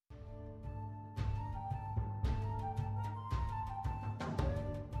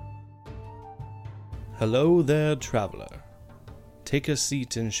Hello there, traveler. Take a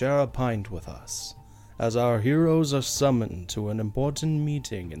seat and share a pint with us, as our heroes are summoned to an important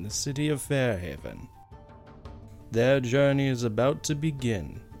meeting in the city of Fairhaven. Their journey is about to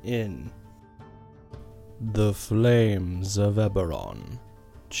begin in The Flames of Eberron,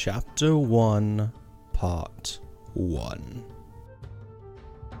 Chapter 1, Part 1.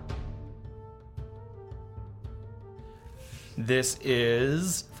 This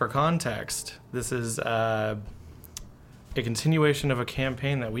is, for context, this is a continuation of a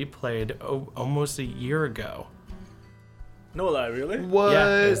campaign that we played almost a year ago. No lie, really? What?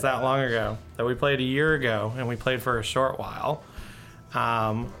 Yeah, it was that long ago. That we played a year ago, and we played for a short while.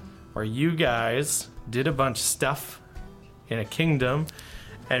 Where you guys did a bunch of stuff in a kingdom,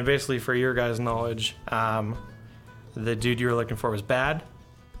 and basically, for your guys' knowledge, the dude you were looking for was bad.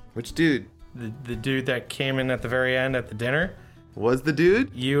 Which dude? The dude that came in at the very end at the dinner. Was the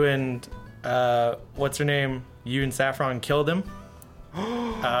dude? You and, what's her name? You and Saffron killed him.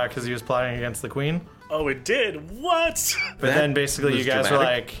 Because he was plotting against the queen. Oh, it did? What? But then basically you guys were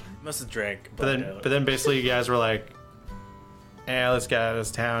like... Must have drank. But then basically you guys were like, let's get out of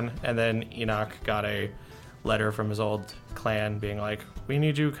this town. And then Enoch got a letter from his old clan being like, we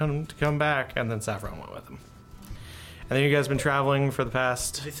need you to come back. And then Saffron went with him. And then you guys been traveling for the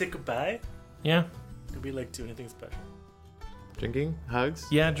past... Did he say goodbye? Yeah. Did we do anything special? Drinking? Hugs?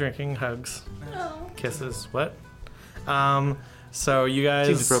 Yeah, drinking, hugs, No. kisses. What? So you guys...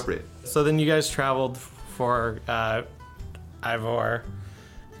 Seems appropriate. So then you guys traveled for Ivor,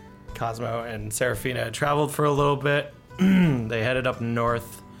 Cosmo, and Serafina. Traveled for a little bit. They headed up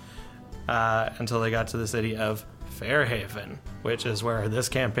north until they got to the city of Fairhaven, which is where this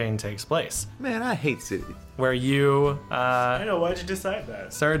campaign takes place. Man, I hate cities. Where you I know, why'd you decide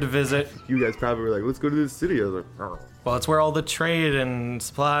that? started to visit. You guys probably were like, let's go to this city. I was like, oh. Well, it's where all the trade and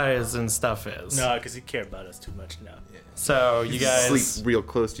supplies and stuff is. No, because you care about us too much now. So you guys... sleep real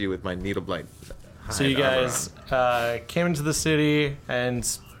close to you with my needle blind. So you guys came into the city and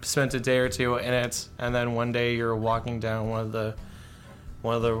spent a day or two in it, and then one day you're walking down one of the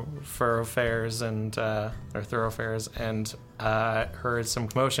thoroughfares and heard some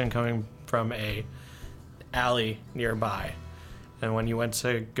commotion coming from a alley nearby. And when you went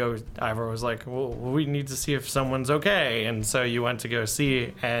to go, Ivor was like, well, we need to see if someone's okay. And so you went to go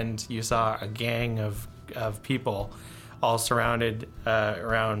see, and you saw a gang of people all surrounded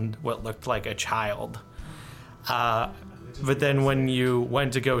around what looked like a child. But then when you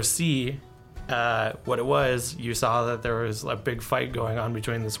went to go see what it was, you saw that there was a big fight going on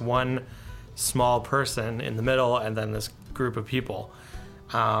between this one small person in the middle and then this group of people.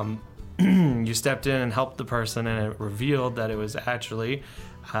 You stepped in and helped the person, and it revealed that it was actually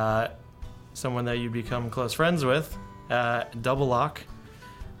someone that you'd become close friends with, Double Lock,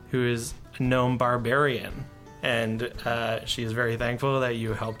 who is a gnome barbarian. And she is very thankful that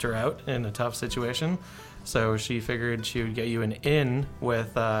you helped her out in a tough situation. So she figured she would get you an in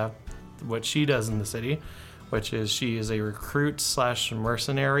with what she does in the city, which is she is a recruit /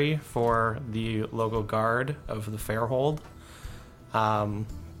 mercenary for the local guard of the Fairhold.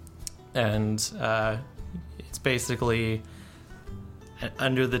 And it's basically an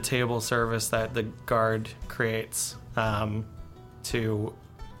under-the-table service that the guard creates so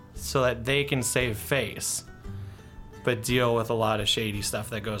that they can save face, but deal with a lot of shady stuff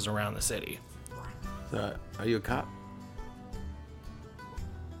that goes around the city. Are you a cop?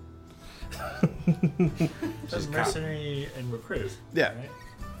 Just mercenary and recruit. Yeah. Right?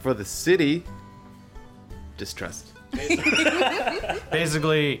 For the city, distrust.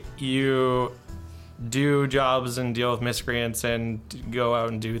 Basically, you do jobs and deal with miscreants and go out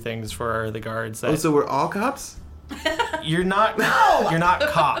and do things for the guards. That So we're all cops? you're not you're not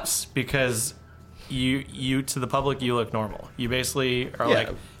cops, because you to the public you look normal. You basically are like,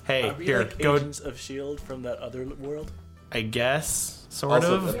 hey, Are we here, like go. agents of S.H.I.E.L.D. from that other world? I guess sort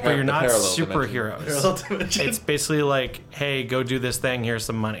Also, of, the but you're not parallel superheroes. It's basically like, hey, go do this thing. Here's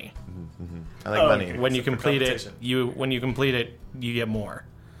some money. I like money. okay. When you So for complete it, competition. you get more.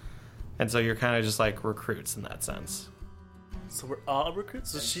 And so you're kind of just like recruits in that sense. So we're all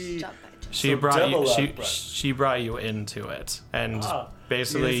recruits? So she... Job by job. She So brought you. Double She, Up brought- she brought you into it, and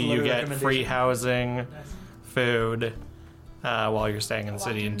basically Beautiful you letter get free recommendation. housing, food, while you're staying in the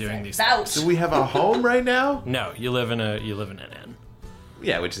city and doing these. Vouch. Do we have a home right now? No, you live in an inn,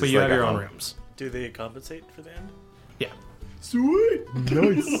 Yeah, which is but you like have your a own home. rooms. Do they compensate for the end? Yeah. Sweet.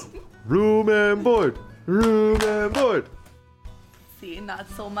 Nice. Room and board. Room and board. See, not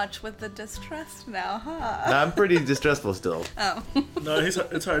so much with the distrust now, huh? I'm pretty distressful still. Oh. No,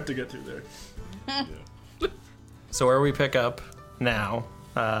 it's hard to get through there. So where we pick up now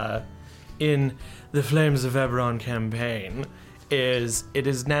in the Flames of Eberron campaign is it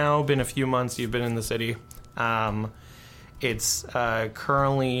has now been a few months you've been in the city. It's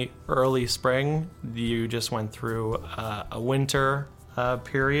currently early spring. You just went through a winter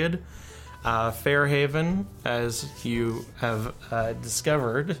period. Fairhaven, as you have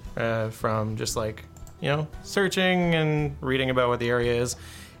discovered from just searching and reading about what the area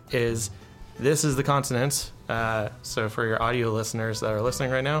is this is the continent. So for your audio listeners that are listening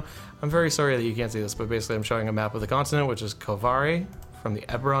right now, I'm very sorry that you can't see this, but basically I'm showing a map of the continent, which is Kovari from the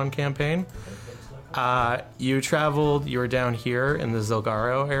Eberron campaign. You were down here in the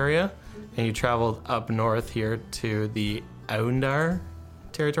Zilgaro area, and you traveled up north here to the Aundar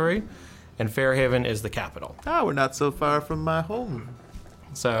territory, and Fairhaven is the capital. We're not so far from my home.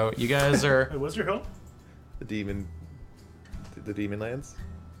 So you guys are... Wait, what's your home? The demon lands?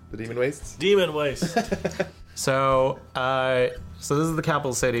 The demon wastes? Demon Waste. So this is the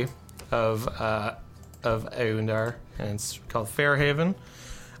capital city of Aundar, and it's called Fairhaven.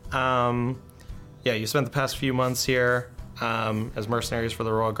 You spent the past few months here as mercenaries for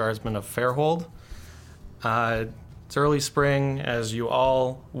the Royal Guardsmen of Fairhold. It's early spring as you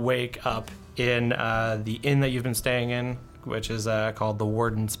all wake up in the inn that you've been staying in, which is called the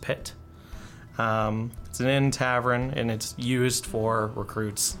Warden's Pit. It's an inn tavern, and it's used for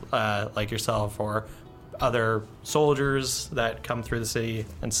recruits like yourself or other soldiers that come through the city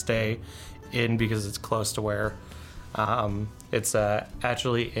and stay in because it's close to where it's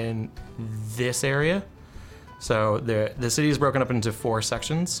actually in this area. So the city is broken up into 4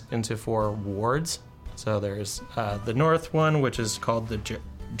 sections, into 4 wards. So there's the north one, which is called the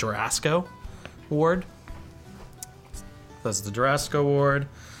Jarasco ward. That's the Jarasco ward.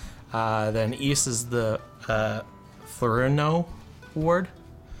 Then east is the Florino ward.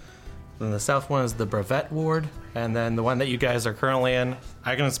 Then the south one is the Brevet ward. And then the one that you guys are currently in,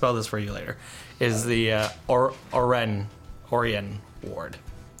 I can spell this for you later, is the Orien ward.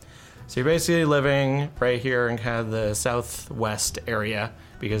 So you're basically living right here in kind of the southwest area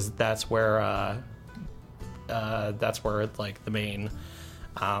because that's where like the main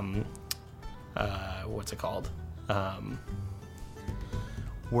what's it called?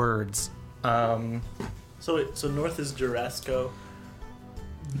 Words. So north is Jarasco.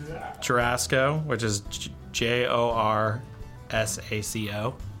 Jarasco, which is Jorsaco.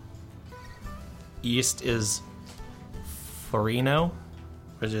 East is Florino,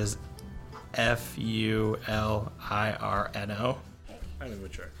 which is Fulirno. I'm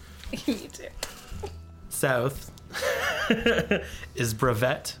immature. Me too. South is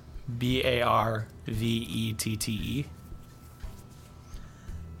Brevet, Barvette.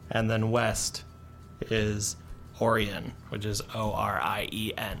 And then west is Orien, which is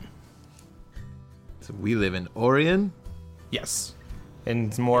Orien. So we live in Orien? Yes.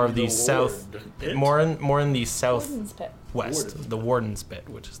 And more of the south, Pit? more in the Warden's Pit. southwest, the Warden's Pit,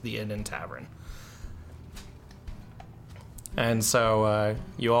 which is the inn and tavern. And so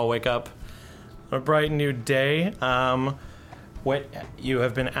you all wake up on a bright new day. What you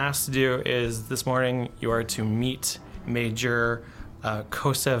have been asked to do is this morning you are to meet Major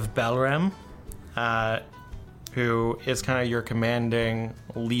Kosev Belrem, who is kind of your commanding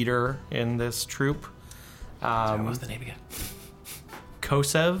leader in this troop. What was the name again?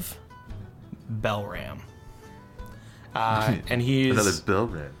 Kosev Belram. And he's Another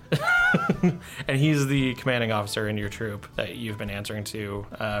Belram. and he's the commanding officer in your troop that you've been answering to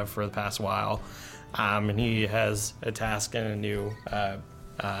for the past while. And he has a task and a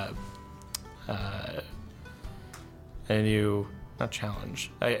new not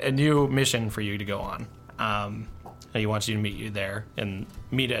challenge, a new mission for you to go on. And he wants you to meet you there and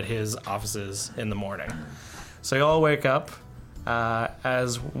meet at his offices in the morning. So you all wake up.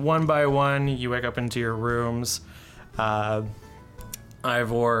 As one by one, you wake up into your rooms.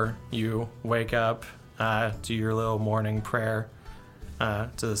 Ivor, you wake up, do your little morning prayer to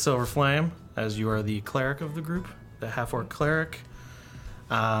the Silver Flame, as you are the cleric of the group, the half-orc cleric.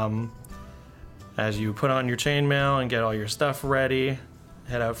 As you put on your chainmail and get all your stuff ready,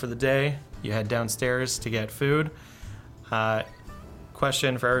 head out for the day. You head downstairs to get food.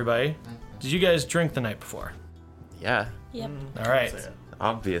 Question for everybody. Did you guys drink the night before? Yeah, Yep. All right.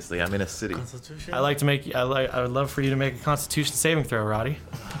 obviously. I'm in a city. Constitution? I would love for you to make a Constitution saving throw, Roddy.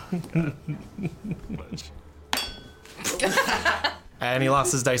 And he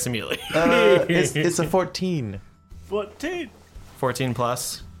lost his dice immediately. It's a 14. 14. 14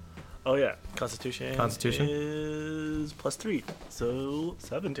 plus. Oh, yeah. Constitution. Constitution? Is +3. So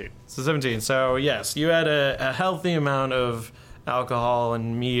 17. So 17. So yes, you had a healthy amount of alcohol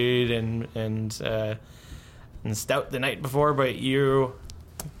and mead and stout the night before, but you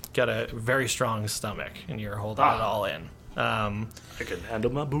got a very strong stomach, and you're holding it all in. I can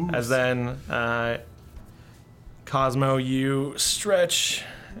handle my boobs. As then, Cosmo, you stretch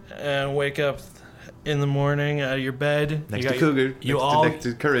and wake up in the morning out of your bed. Next you to got Cougar. you Next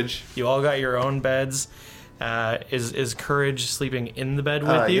to Courage. You all got your own beds. Is Courage sleeping in the bed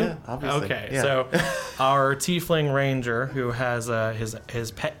with you? Yeah, obviously. Okay, Yeah. so our Tiefling Ranger, who has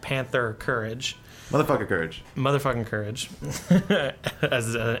his pet panther Courage, Motherfucker Courage. motherfucking Courage,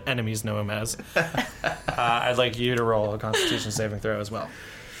 as enemies know him as. I'd like you to roll a Constitution saving throw as well.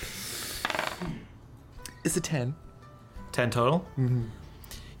 It's a 10. 10 total. Mm-hmm.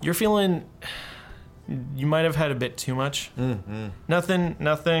 You're feeling. You might have had a bit too much. Mm-hmm.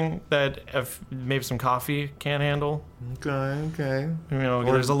 Nothing that maybe some coffee can't handle. Okay. You know,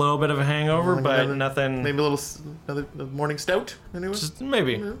 there's a little bit of a hangover, Like but another- nothing. Maybe another morning stout, anyway? Just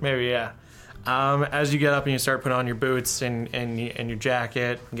maybe, yeah. As you get up and you start putting on your boots and your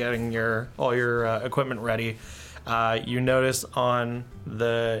jacket, getting all your equipment ready, you notice on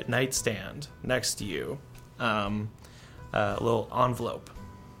the nightstand next to you a little envelope.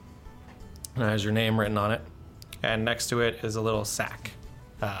 It has your name written on it, and next to it is a little sack.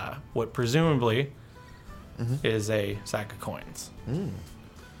 What presumably is a sack of coins.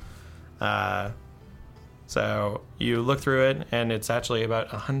 So you look through it, and it's actually about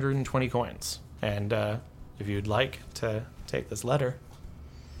 120 coins. And if you'd like to take this letter,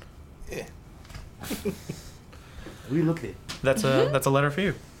 We look at that's a letter for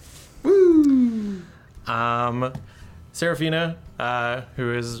you. Woo! Serafina,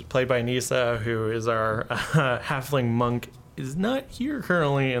 who is played by Nisa, who is our halfling monk, is not here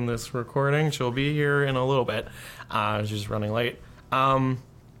currently in this recording. She'll be here in a little bit. She's running late.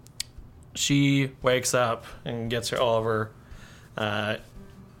 She wakes up and gets all of her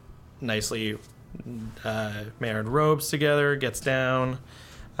nicely mannered robes together, gets down,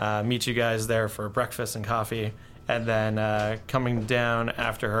 meets you guys there for breakfast and coffee, and then coming down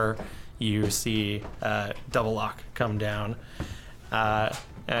after her, you see Double Lock come down.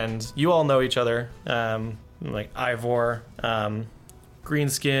 And you all know each other, like Ivor, green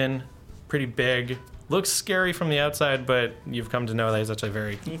skin, pretty big, looks scary from the outside, but you've come to know that he's actually a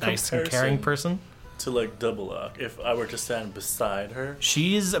very nice and caring person. To like Double Lock, if I were to stand beside her.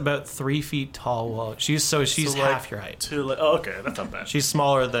 She's about 3 feet tall. Well, she's So, half your height. Oh, okay, that's not bad. She's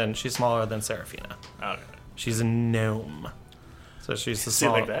smaller than Serafina. Okay. She's a gnome, so she's the See it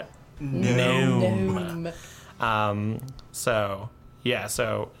small like that? gnome. So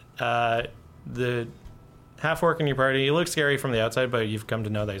the half orc in your party, he looks scary from the outside, but you've come to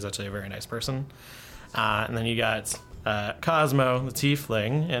know that he's actually a very nice person. And then you got Cosmo, the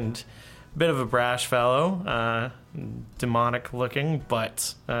tiefling, and a bit of a brash fellow, demonic looking,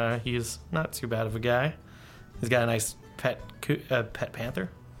 but he's not too bad of a guy. He's got a nice pet panther,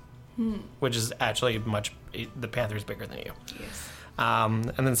 which is actually the panther's bigger than you. Yes. And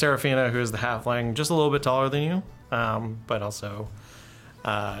then Serafina, who is the halfling, just a little bit taller than you, but also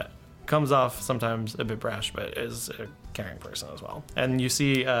comes off sometimes a bit brash, but is a caring person as well. And you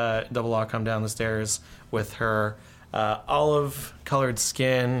see Double Law come down the stairs with her olive-colored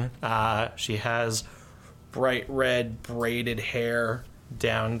skin. She has bright red braided hair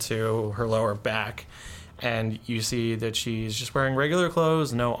down to her lower back. And you see that she's just wearing regular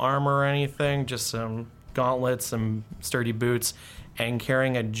clothes, no armor or anything, just some gauntlets, some sturdy boots, and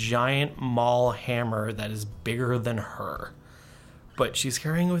carrying a giant maul hammer that is bigger than her. But she's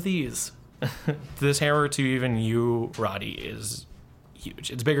carrying it with ease. This hammer, to even you, Roddy, is huge.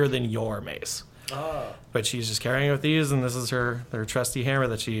 It's bigger than your mace. Ah. But she's just carrying it with ease, and this is her trusty hammer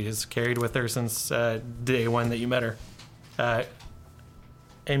that she has carried with her since day one that you met her.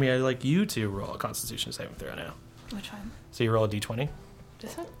 Amy, I'd like you to roll a Constitution saving throw now. Which one? So you roll a d20.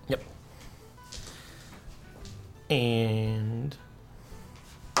 This one? Yep. And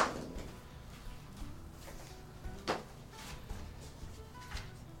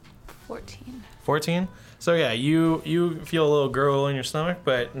 14. So yeah, you feel a little gurgle in your stomach,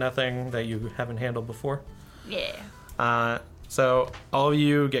 but nothing that you haven't handled before. Yeah. So all of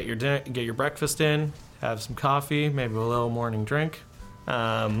you get your breakfast in, have some coffee, maybe a little morning drink,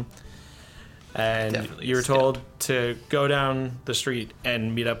 and Definitely you're stout. told to go down the street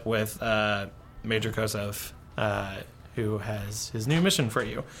and meet up with Major Kosov, who has his new mission for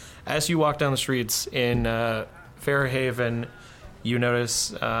you. As you walk down the streets in Fairhaven, you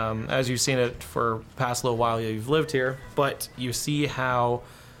notice, as you've seen it for the past little while you've lived here, but you see how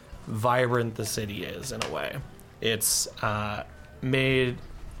vibrant the city is in a way. It's made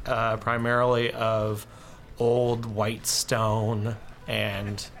primarily of old white stone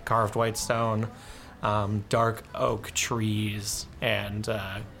and carved white stone, dark oak trees and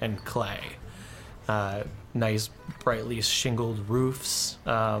clay. Nice, brightly shingled roofs.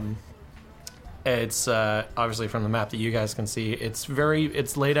 It's obviously from the map that you guys can see. It's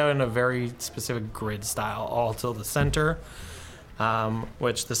laid out in a very specific grid style, all till the center,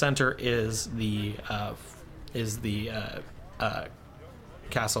 which the center is the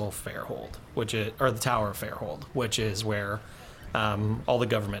Castle Fairhold, or the Tower of Fairhold, which is where all the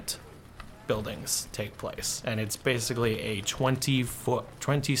government buildings take place. And it's basically a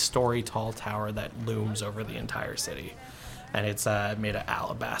 20-story tall tower that looms over the entire city. And it's made of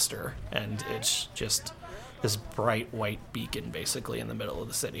alabaster, and it's just this bright white beacon basically in the middle of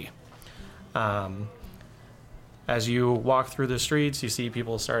the city. As you walk through the streets, you see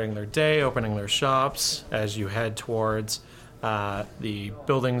people starting their day, opening their shops. As you head towards the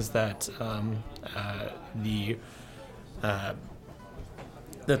buildings that the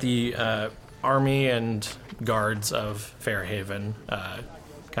army and guards of Fairhaven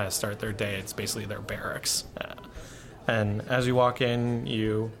kind of start their day, it's basically their barracks. And as you walk in,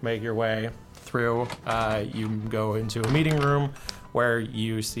 you make your way through. You go into a meeting room where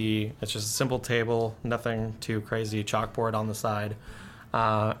you see it's just a simple table, nothing too crazy, chalkboard on the side.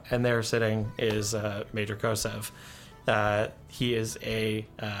 And there sitting is Major Kosev. He is a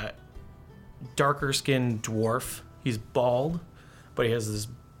darker skinned dwarf. He's bald, but he has this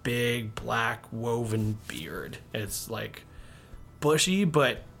big black woven beard. It's like bushy,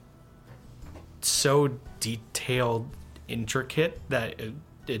 but so detailed, intricate that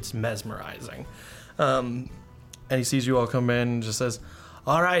it's mesmerizing. And he sees you all come in and just says,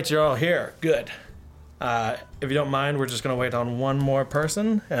 "All right, you're all here. Good. If you don't mind, we're just going to wait on one more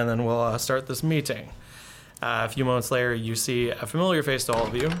person, and then we'll start this meeting." A few moments later, you see a familiar face to all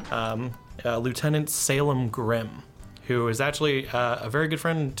of you, Lieutenant Salem Grimm, who is actually a very good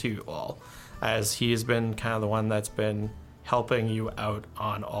friend to you all, as he's been kind of the one that's been helping you out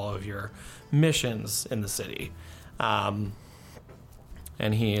on all of your missions in the city. And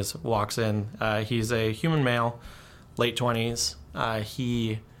he walks in. He's a human male, late 20s.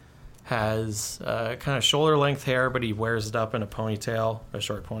 He has kind of shoulder-length hair, but he wears it up in a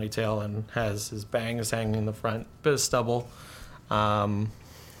short ponytail, and has his bangs hanging in the front, bit of stubble.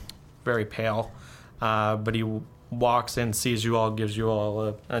 Very pale. But he walks in, sees you all, gives you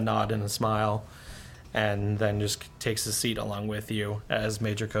all a nod and a smile, and then just takes his seat along with you as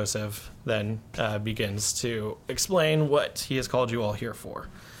Major Kosev then begins to explain what he has called you all here for.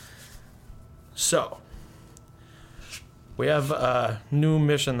 So, we have a new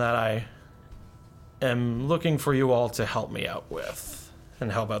mission that I am looking for you all to help me out with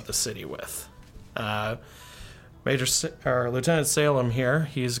and help out the city with. Lieutenant Salem here,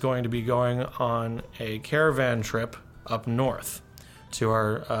 he's going to be going on a caravan trip up north to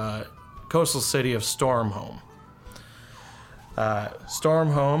our coastal city of Stormhome.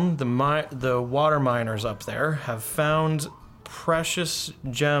 Stormhome, the water miners up there have found precious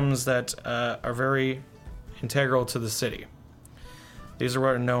gems that are very integral to the city. These are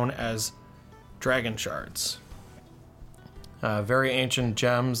what are known as dragon shards. Very ancient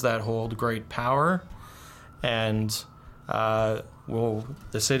gems that hold great power, and the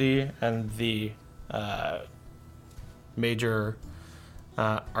city and the major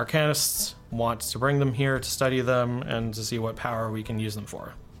arcanists want to bring them here to study them and to see what power we can use them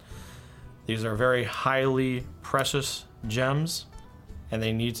for. These are very highly precious gems, and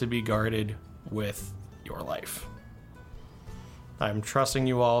they need to be guarded with your life. I'm trusting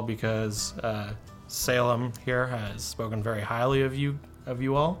you all because Salem here has spoken very highly of you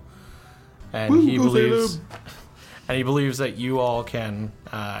all, and he believes that you all can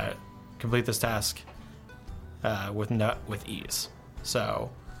complete this task with ease. So,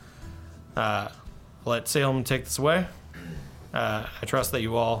 let Salem take this away. I trust that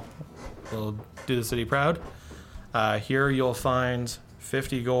you all will do the city proud. Here you'll find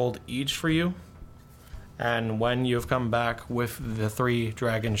 50 gold each for you. And when you've come back with the 3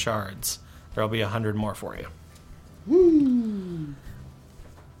 dragon shards, there'll be 100 more for you. Woo!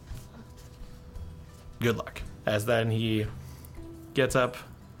 Good luck. As then he gets up,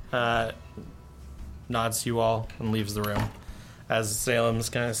 nods to you all, and leaves the room. As Salem's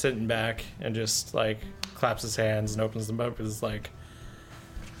kind of sitting back and just like claps his hands and opens them up, is like,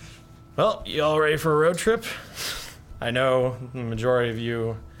 "Well, you all ready for a road trip? I know the majority of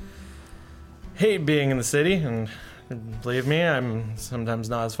you hate being in the city, and believe me, I'm sometimes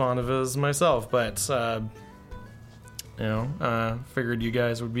not as fond of it as myself, but figured you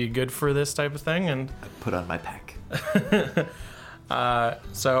guys would be good for this type of thing." And I put on my pack.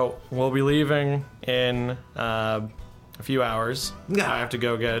 So we'll be leaving in a few hours. Yeah. I have to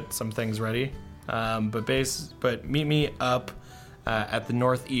go get some things ready. But meet me up at the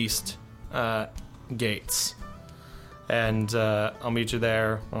northeast gates, and I'll meet you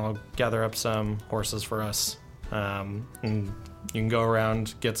there. I'll gather up some horses for us, and you can go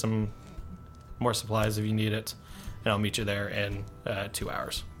around, get some more supplies if you need it, and I'll meet you there in 2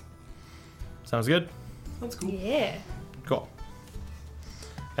 hours. Sounds good? That's cool. Yeah. Cool.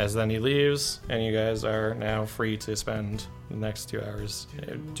 As then he leaves, and you guys are now free to spend the next 2 hours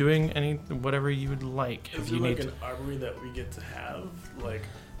doing whatever you would like. Is If there you like need an armory that we get to have, like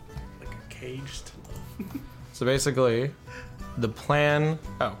a cage to love? So basically, the plan.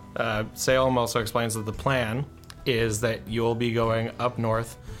 Salem also explains that the plan is that you'll be going up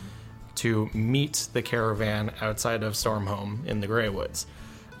north to meet the caravan outside of Stormhome in the Greywoods.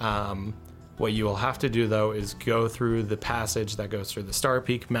 What you will have to do, though, is go through the passage that goes through the Star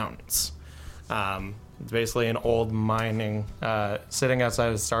Peak Mountains. It's basically an old mining. Sitting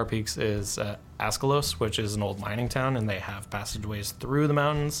outside of Star Peaks is Askelos, which is an old mining town, and they have passageways through the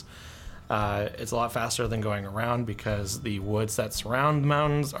mountains. It's a lot faster than going around because the woods that surround the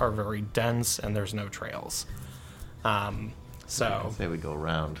mountains are very dense and there's no trails. I say we go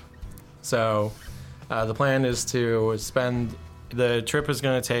around. So the plan is to spend. The trip is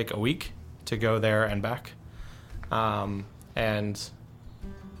going to take a week to go there and back. And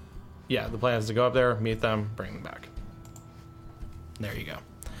yeah, the plan is to go up there, meet them, bring them back. There you go.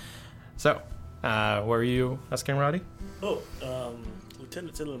 So, were you asking Roddy? Oh,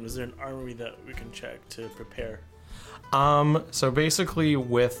 Lieutenant Tidlam, is there an armory that we can check to prepare? So basically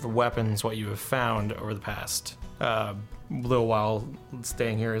with weapons, what you have found over the past little while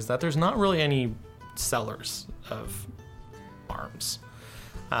staying here is that there's not really any sellers of arms.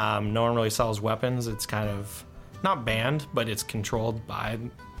 No one really sells weapons. It's kind of not banned, but it's controlled by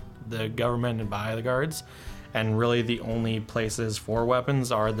the government and by the guards. And really the only places for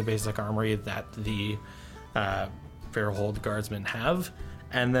weapons are the basic armory that the Fairhold guardsmen have.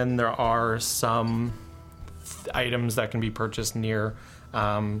 And then there are some items that can be purchased near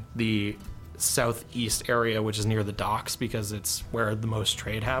the southeast area, which is near the docks because it's where the most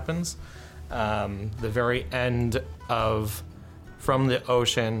trade happens. The very end from the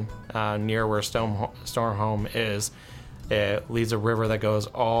ocean near where Stormhome is, it leads a river that goes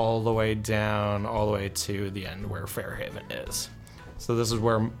all the way down, all the way to the end where Fairhaven is. So this is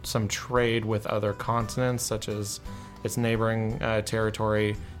where some trade with other continents, such as its neighboring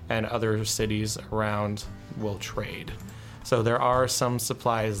territory and other cities around, will trade. So there are some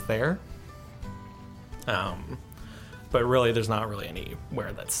supplies there. But really, there's not really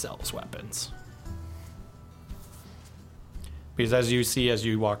anywhere that sells weapons. Because as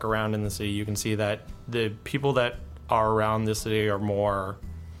you walk around in the city, you can see that the people that are around the city are more,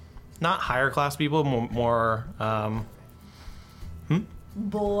 not higher class people, more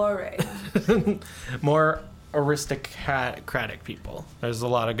Boring. more aristocratic people. There's a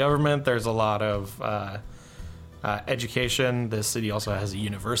lot of government. There's a lot of education. The city also has a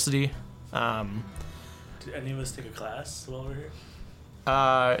university. Did any of us take a class while we're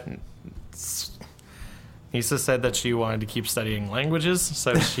here? Nisa said that she wanted to keep studying languages,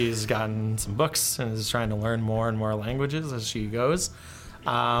 so she's gotten some books and is trying to learn more and more languages as she goes.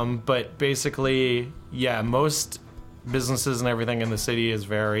 But basically, yeah, most businesses and everything in the city is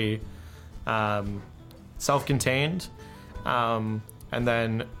very self-contained. And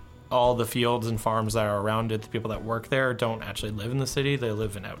then all the fields and farms that are around it, the people that work there don't actually live in the city. They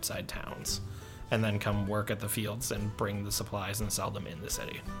live in outside towns and then come work at the fields and bring the supplies and sell them in the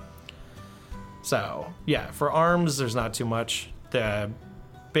city. So, yeah, for arms, there's not too much. The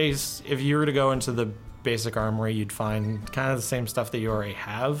base, if you were to go into the basic armory, you'd find kind of the same stuff that you already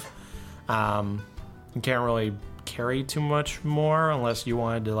have. You can't really carry too much more unless you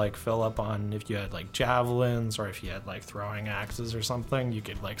wanted to, like, fill up on if you had, like, javelins or if you had, like, throwing axes or something. You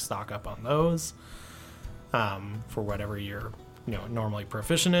could, like, stock up on those for whatever you're, normally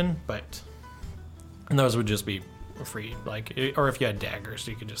proficient in. And those would just be free, like, or if you had daggers,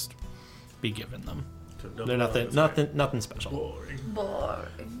 you could just be given them. They're nothing special.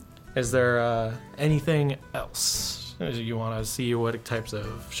 Boring. Is there anything else? Do you want to see what types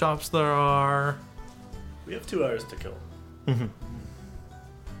of shops there are? We have 2 hours to kill. Mm-hmm.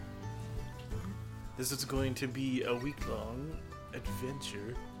 This is going to be a week-long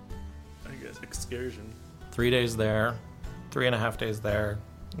adventure, I guess, excursion. 3 days there, 3.5 days there,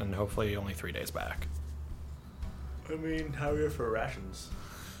 and hopefully only 3 days back. I mean, how are we for rations?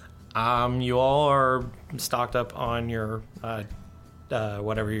 You all are stocked up on your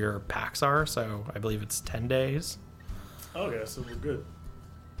whatever your packs are, so I believe it's 10 days. Okay, so we're good.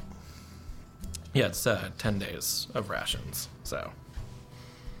 Yeah, it's 10 days of rations, so.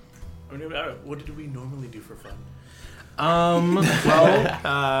 What did we normally do for fun? Are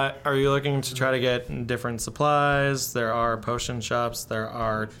you looking to try to get different supplies? There are potion shops, there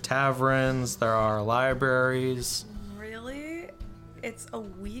are taverns, there are libraries. Really? It's a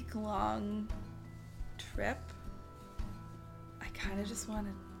week-long trip? I kind of just want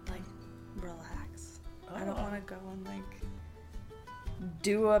to, like, relax. I don't want to go and, like,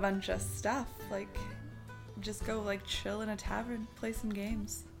 do a bunch of stuff. Like, just go, like, chill in a tavern, play some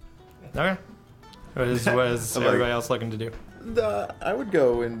games. Okay. What is everybody else looking to do? I would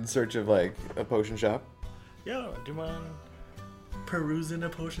go in search of like a potion shop. Yeah, do you mind perusing a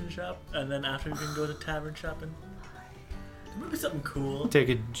potion shop? And then after you can go to tavern shopping? Maybe something cool. Take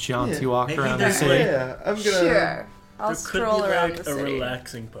a jaunty walk Maybe around the there's, city. Yeah, I'm gonna. Sure. I'll There stroll could be around like the a city.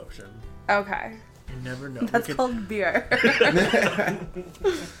 relaxing potion. Okay. You never know. That's called beer.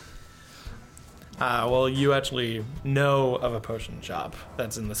 Well, you actually know of a potion shop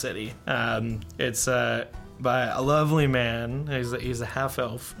that's in the city. It's by a lovely man. He's a half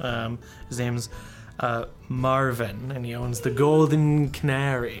elf. His name's Marvin, and he owns the Golden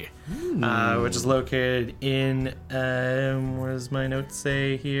Canary, which is located in what does my notes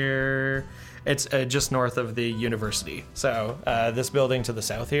say here? It's just north of the university. So this building to the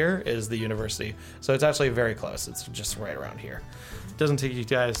south here is the university. So it's actually very close. It's just right around here. It doesn't take you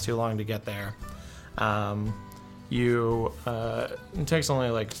guys too long to get there. It takes only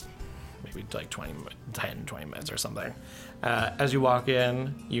like maybe like 20 minutes or something. As you walk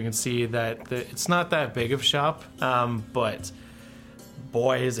in, you can see that it's not that big of a shop, but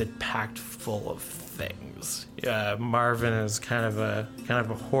boy, is it packed full of things. Marvin is kind of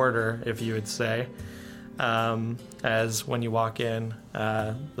a hoarder, if you would say. As when you walk in,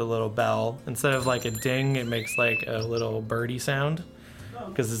 the little bell, instead of like a ding, it makes like a little birdie sound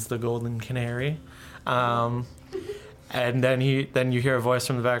because it's the Golden Canary. And then you hear a voice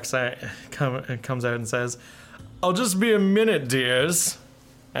from the backside comes out and says, "I'll just be a minute, dears."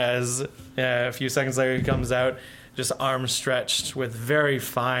 As a few seconds later he comes out, just arms stretched with very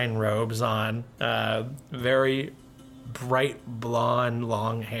fine robes on, very bright blonde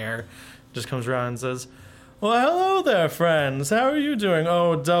long hair, just comes around and says, "Well, hello there, friends. How are you doing?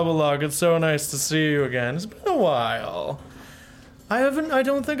 Oh, Double Log, it's so nice to see you again. It's been a while. I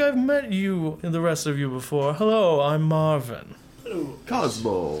don't think I've met you and the rest of you before. Hello, I'm Marvin." Hello.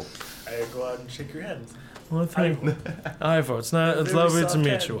 Cosmo. I go out and shake your hands. Well, thank you. Ivor, it's lovely to soft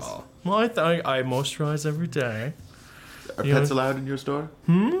meet you hands. all. Well, I moisturize every day. Are You pets know- allowed in your store?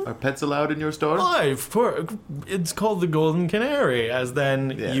 Are pets allowed in your store? It's called the Golden Canary. As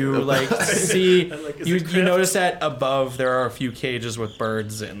then Yeah. you see, Like, is you it crypt? notice that above there are a few cages with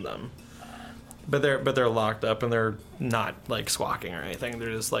birds in them, but they're locked up and they're not like squawking or anything.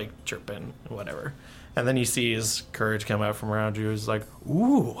 They're just like chirping, whatever. And then you see his courage come out from around you. He's like,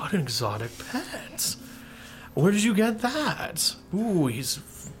 "Ooh, what an exotic pet! Where did you get that? Ooh, he's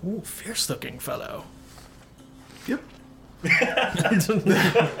fierce looking fellow." Yep.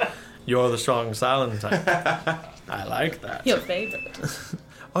 You're the strong silent type. I like that. Your favorite.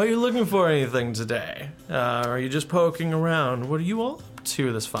 Are you looking for anything today? Are you just poking around? What are you all up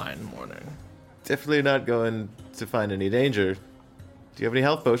to this fine morning? Definitely not going to find any danger. Do you have any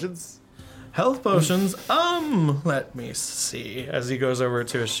health potions? Health potions? Let me see. As he goes over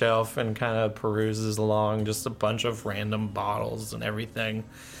to a shelf and kind of peruses along just a bunch of random bottles and everything.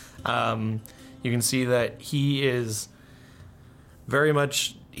 You can see that he is very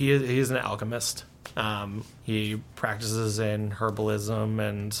much, he is an alchemist. He practices in herbalism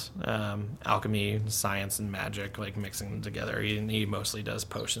and alchemy, science, and magic, like mixing them together. He mostly does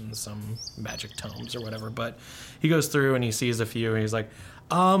potions, some magic tomes or whatever. But he goes through and he sees a few, and he's like,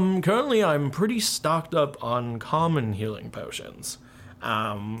 currently I'm pretty stocked up on common healing potions.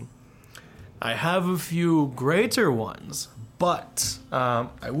 I have a few greater ones, but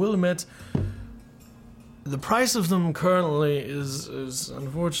I will admit, the price of them currently is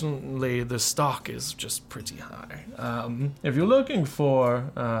unfortunately, the stock is just pretty high. If you're looking for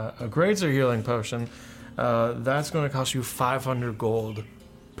a greater healing potion, that's going to cost you 500 gold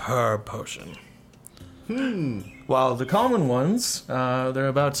per potion. While the common ones, they're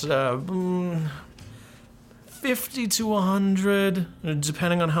about 50 to 100,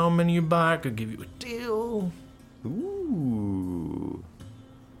 depending on how many you buy. I could give you a deal. Ooh.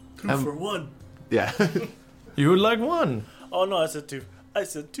 Two for one. Yeah. You would like one. Oh no, I said two. I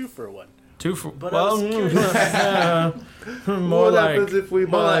said 2 for 1. Two for But I was curious. more What like happens if we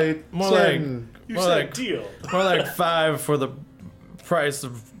buy more 10? You more said like deal. more like 5 for the price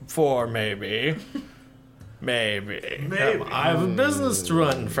of 4, maybe. Maybe. I have a business to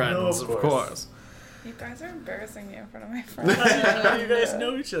run, friends, of of course. course. You guys are embarrassing me in front of my friends. You guys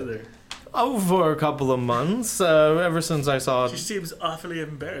know each other. Oh, for a couple of months. Ever since I saw. She seems awfully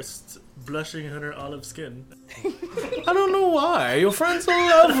embarrassed, blushing in her olive skin. I don't know why. Your friends are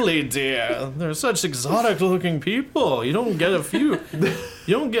lovely, dear. They're such exotic-looking people. You don't get You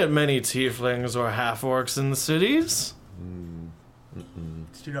don't get many tieflings or half-orcs in the cities.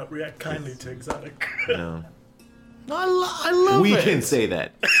 Do not react kindly to exotic. No. I love We it. can say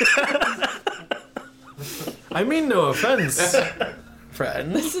that. I mean no offense,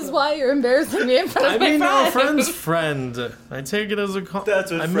 friend. This is why you're embarrassing me in front I of my mean no friend. offense, friend. I take it as a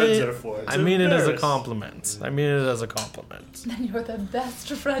That's what friends are for. I to mean it as a embarrass. compliment. I mean it as a compliment. Then you're the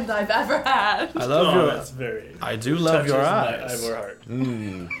best friend I've ever had. I love Oh, your. that's very. I do love your touches eyes. my Ivor heart.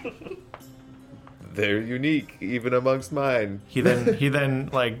 They're unique, even amongst mine. He then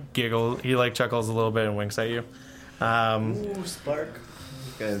like giggles. He like chuckles a little bit and winks at you. Ooh, spark.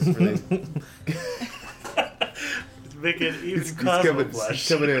 Guys, really, It's making even he's Cosmo blush.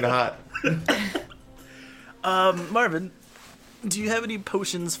 coming in hot. Marvin, do you have any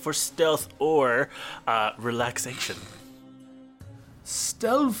potions for stealth or relaxation?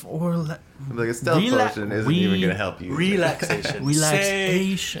 Stealth or Like a stealth potion isn't even gonna help you. Relaxation.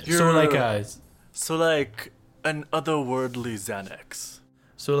 relaxation. Say So you're- like an otherworldly Xanax.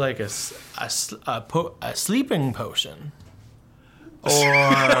 a sleeping potion.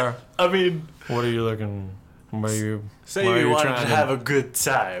 Or I mean, what are you looking? What are you? say what are you wanted trying to have a good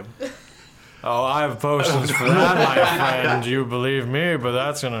time. Oh, I have potions for that, my friend. You believe me, but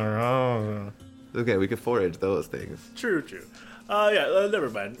that's gonna. Okay, we could forage those things. True. Never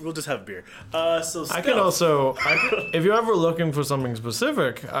mind. We'll just have beer. So I can also, if you're ever looking for something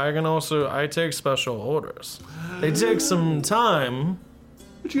specific, I take special orders. They take some time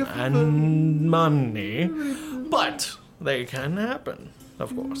But you have and money, but they can happen,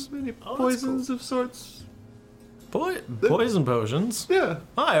 of course. many Oh, that's poisons of sorts. Poison potions. Yeah.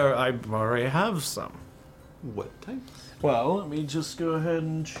 I already have some. What type? Well, let me just go ahead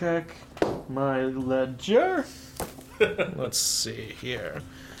and check my ledger. Let's see here.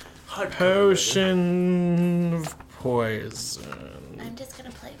 Potion of poison. I'm just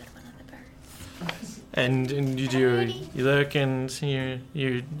gonna play with one of the birds. And you look and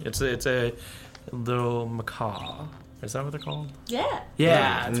it's a little macaw. Is that what they're called? Yeah.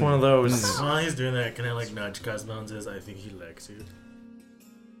 Yeah, it's one of those. While he's doing that, can I like nudge Cosmo and says, I think he likes you.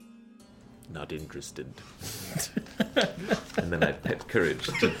 Not interested. And then I pet Courage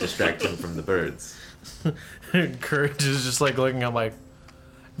to distract him from the birds. Courage is just like looking at like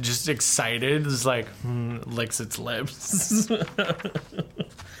just excited. It's like licks its lips.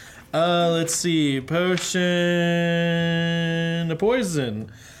 Let's see. Potion of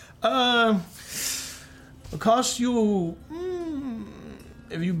poison. It'll cost you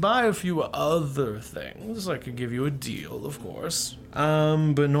if you buy a few other things, I could give you a deal, of course.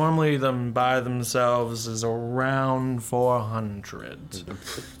 But normally them by themselves is around 400.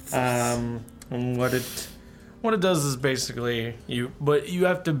 And what it does is basically you do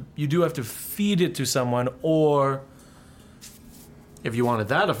have to feed it to someone, or if you wanted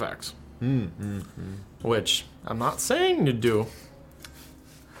that effect, which I'm not saying to do,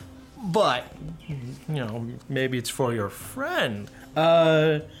 but maybe it's for your friend.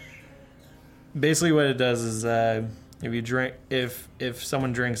 Basically what it does is if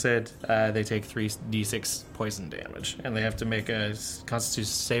someone drinks it, they take 3d6 poison damage, and they have to make a Constitution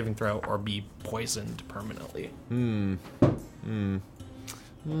saving throw or be poisoned permanently. I think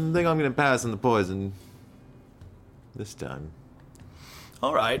I'm gonna pass on the poison this time.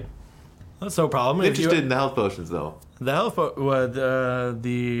 All right, that's no problem. Interested in the health potions though. The health,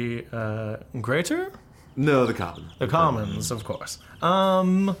 the greater. No, the common. The commons, of course.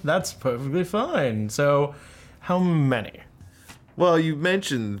 That's perfectly fine. So, how many? Well, you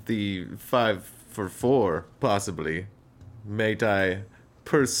mentioned the 5 for 4, possibly. Might I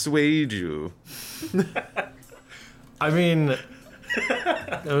persuade you? I mean,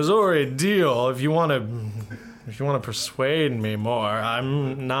 it was already a deal. If you want to persuade me more, I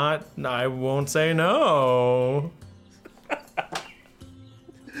won't say no.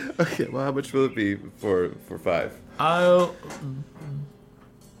 Okay, well, how much will it be for 5?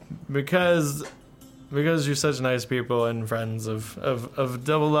 Because you're such nice people and friends of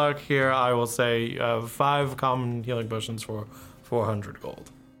Double Luck here, I will say 5 common healing potions for 400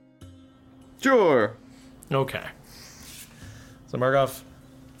 gold. Sure. Okay. So mark off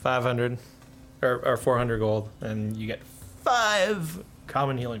 500 or 400 gold, and you get 5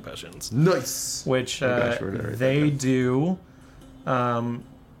 common healing potions. Nice. Which Oh gosh, where did I write that they down? do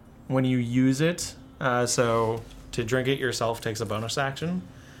when you use it. So to drink it yourself takes a bonus action.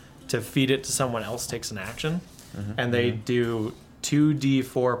 To feed it to someone else takes an action. And they do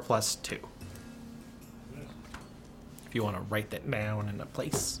 2d4 plus 2. if you want to write that down in a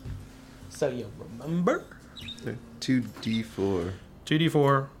place so you'll remember. 2d4.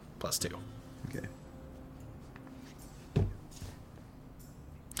 2d4 plus 2. Okay.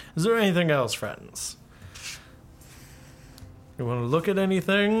 Is there anything else, friends? You want to look at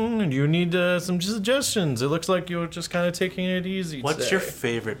anything? Do you need some suggestions? It looks like you're just kind of taking it easy What's today. your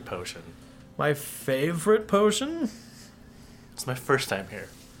favorite potion? My favorite potion? It's my first time here.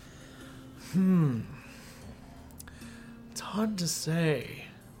 It's hard to say.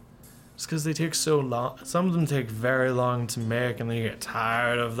 Just because they take so long. Some of them take very long to make, and then you get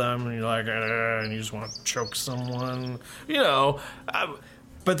tired of them, and you're like, and you just want to choke someone. You know,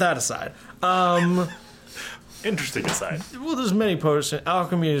 but that aside. Interesting aside. Well, there's many potions.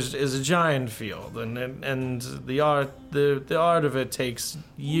 Alchemy is a giant field, and the art of it takes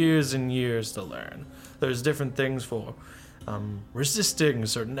years and years to learn. There's different things for resisting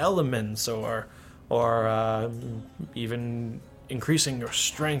certain elements, or even increasing your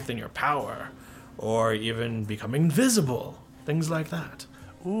strength and your power, or even becoming invisible. Things like that.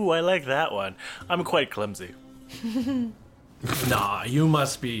 Ooh, I like that one. I'm quite clumsy. Nah, you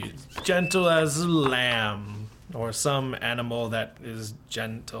must be gentle as a lamb. Or some animal that is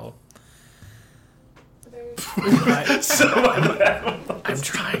gentle. I'm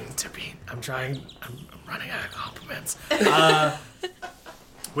trying to be. I'm running out of compliments.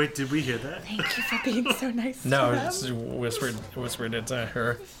 Wait, did we hear that? Thank you for being so nice. No, to them. it's whispered it to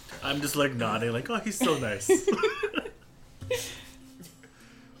her. I'm just like nodding, like, oh, he's so nice.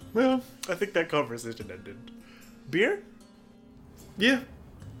 Well, I think that conversation ended. Beer? yeah.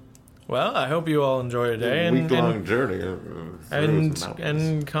 Well, I hope you all enjoy today, Week-long journey.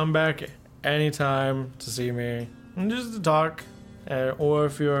 and come back anytime to see me and just to talk. Or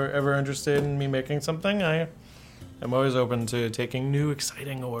if you're ever interested in me making something, I am always open to taking new,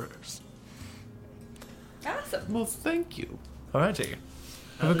 exciting orders. Awesome. Well, thank you. Alrighty.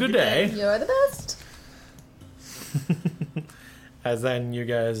 Have a good day. You're the best. As then you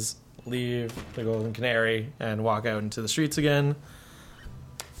guys leave the Golden Canary and walk out into the streets again.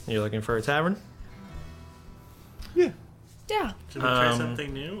 You're looking for a tavern? Yeah. Yeah. Should we try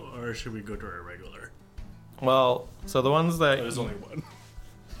something new, or should we go to our regular? Well, so the ones that There's only one.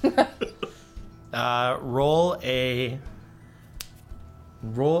 roll a.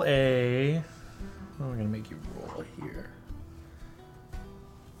 Oh, I'm gonna make you roll here.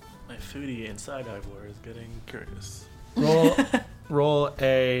 My foodie inside Ivor is getting curious. Roll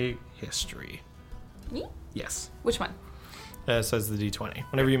a history. Me? Yes. Which one? It says the d20.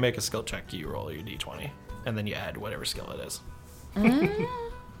 Whenever you make a skill check, you roll your d20, and then you add whatever skill it is.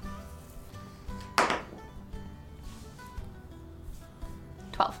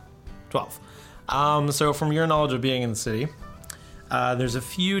 12. So from your knowledge of being in the city, there's a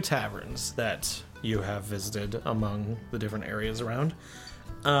few taverns that you have visited among the different areas around.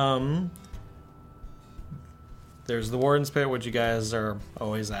 There's the Warden's Pit, which you guys are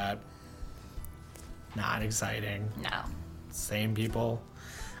always at. Not exciting. No. Same people.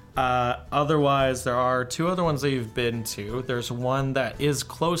 Otherwise, there are two other ones that you've been to. There's one that is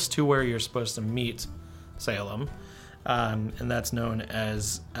close to where you're supposed to meet Salem, and that's known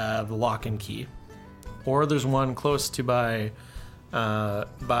as the Lock and Key. Or there's one close to by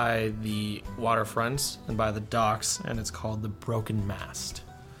the waterfront and by the docks, and it's called the Broken Mast.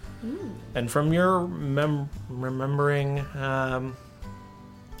 Ooh. And from your remembering,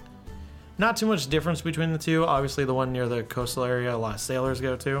 not too much difference between the two. Obviously, the one near the coastal area, a lot of sailors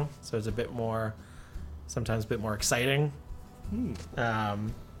go to, so it's a bit more, sometimes a bit more exciting.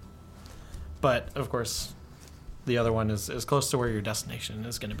 But of course, the other one is close to where your destination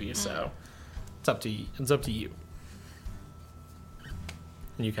is going to be, so it's up to you.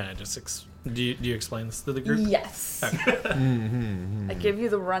 And you kind of just do you explain this to the group? Yes. Okay. I give you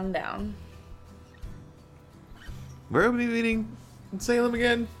the rundown. Where are we meeting in Salem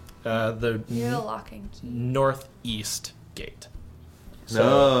again? The You're the Lock and Key. northeast gate.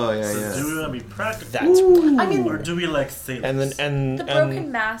 Oh, yeah, So yeah. do we want to be practical? That's I mean, Or do we like sailors? and then and the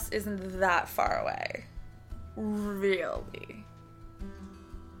Broken Mast isn't that far away. Really.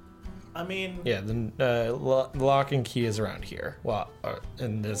 I mean, yeah, the Lock and Key is around here. Well,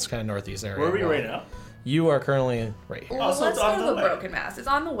 in this kind of northeast area. where are we Well, right now? You are currently right here, Well, so let's it's on go to the the way. Broken Mast. It's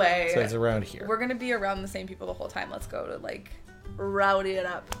on the way. so it's around here. We're gonna be around the same people the whole time. Let's go to rowdy it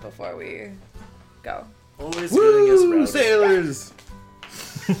up before we go. Always feeling us Woo, rowdy. sailors!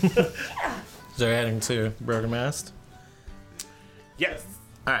 So you're heading to Broken Mast. Yes.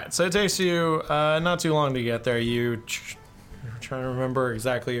 All right, so it takes you not too long to get there. You're trying to remember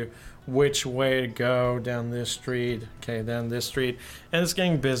exactly which way to go down this street. Okay, down this street. And it's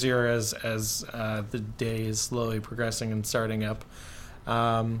getting busier as the day is slowly progressing and starting up.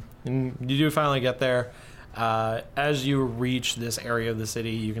 And you do finally get there. As you reach this area of the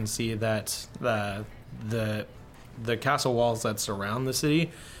city, you can see that the castle walls that surround the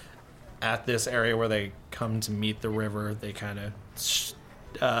city, at this area where they come to meet the river, they kind of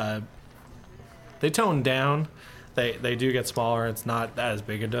they tone down. They do get smaller. It's not as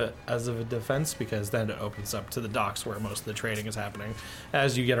big as of a defense, because then it opens up to the docks where most of the trading is happening.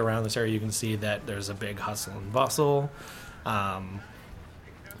 As you get around this area, you can see that there's a big hustle and bustle.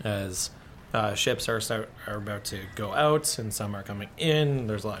 As ships are about to go out and some are coming in.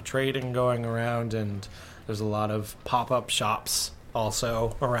 There's a lot of trading going around, and there's a lot of pop-up shops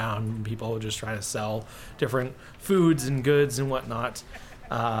also around. People just trying to sell different foods and goods and whatnot.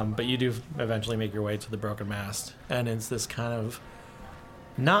 But you do eventually make your way to the Broken Mast, and it's this kind of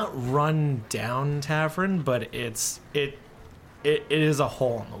not run down tavern, but it is a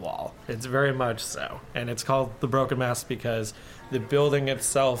hole in the wall. It's very much so, and it's called the Broken Mast because the building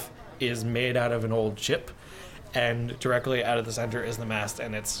itself is made out of an old ship, and directly out of the center is the mast,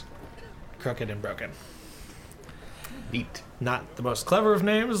 and it's crooked and broken. Neat. Not the most clever of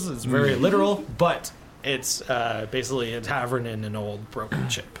names. It's very literal, but it's basically a tavern in an old broken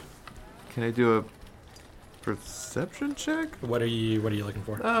ship. Can I do a perception check? What are you looking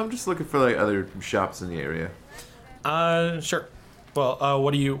for? I'm just looking for like other shops in the area. Sure. Well,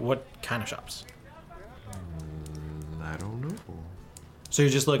 what kind of shops? I don't know. So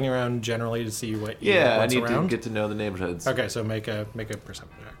you're just looking around generally to see what Yeah, I what's need around? to get to know the neighborhoods. Okay, so make a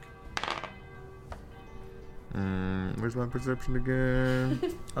perception check. Where's my perception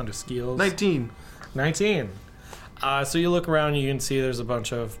again? Onto skills. 19. 19. So you look around, you can see there's a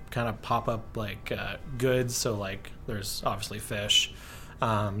bunch of kind of pop-up like goods. So like there's obviously fish,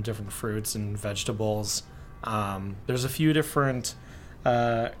 different fruits and vegetables. There's a few different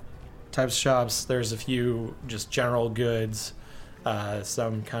types of shops. There's a few just general goods.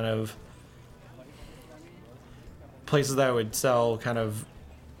 Some kind of places that would sell kind of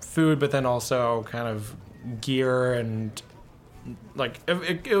food, but then also kind of gear, and like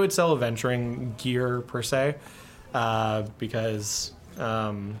it would sell adventuring gear per se, because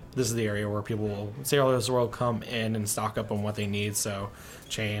this is the area where people sailors will come in and stock up on what they need. So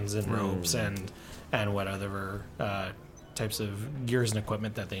chains and ropes and whatever types of gears and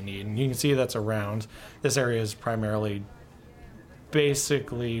equipment that they need. And you can see that's around. This area is primarily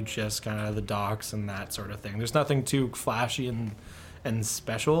basically just kind of the docks and that sort of thing. There's nothing too flashy and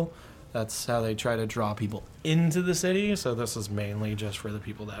special. That's how they try to draw people into the city. So this is mainly just for the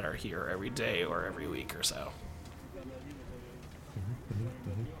people that are here every day or every week or so.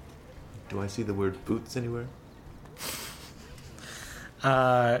 Do I see the word boots anywhere?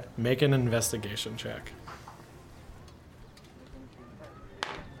 Make an investigation check.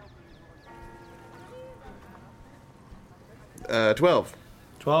 12.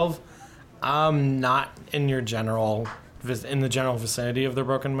 12. Not in your general in the general vicinity of the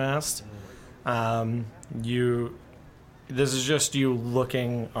Broken Mast. This is just you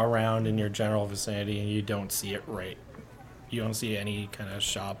looking around in your general vicinity, and you don't see it right. You don't see any kind of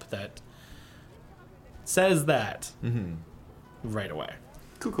shop that says that right away.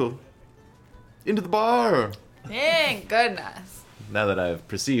 Cool. Into the bar! Thank goodness. Now that I've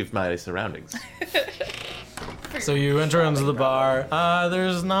perceived my surroundings. So you enter into the bar.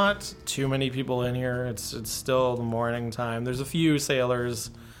 There's not too many people in here. It's still the morning time. There's a few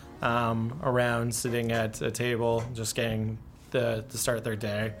sailors around sitting at a table, just getting to start their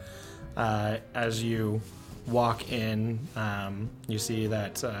day. As you walk in, you see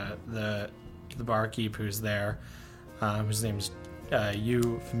that the barkeep who's there, whose name's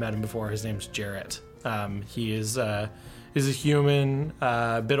you've met him before. His name's Jarrett. He is a human,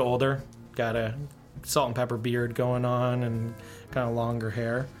 a bit older, got a salt and pepper beard going on and kind of longer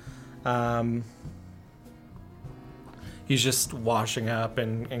hair. He's just washing up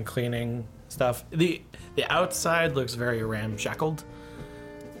and cleaning stuff. The outside looks very ramshackled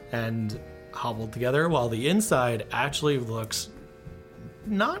and hobbled together, while the inside actually looks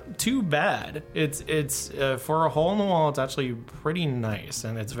not too bad. It's for a hole in the wall, it's actually pretty nice,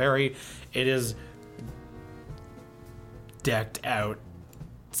 and it is decked out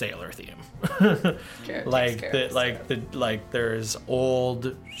sailor theme. There's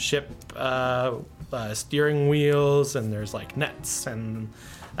old ship steering wheels, and there's like nets, and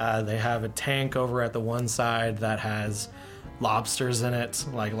they have a tank over at the one side that has lobsters in it,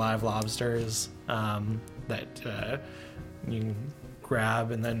 like live lobsters, that you can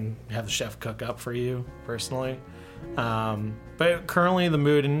grab and then have the chef cook up for you personally. But currently the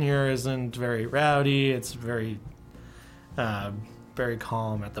mood in here isn't very rowdy. It's very very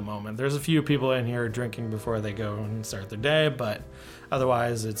calm at the moment. There's a few people in here drinking before they go and start their day, but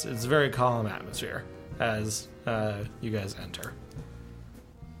otherwise it's a very calm atmosphere as you guys enter.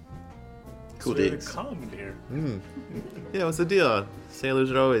 Cool It's really digs. calm in here. Yeah, what's the deal?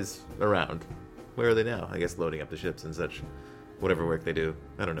 Sailors are always around. Where are they now? I guess loading up the ships and such. Whatever work they do.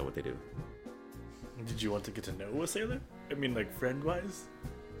 I don't know what they do. Did you want to get to know a sailor? I mean, like, friend-wise?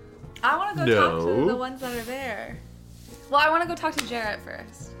 I want to go talk No. to the ones that are there. Well, I want to go talk to Jarrett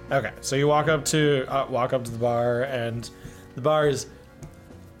first. Okay, so you walk up to the bar, and the bar is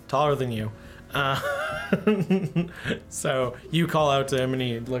taller than you. So you call out to him, and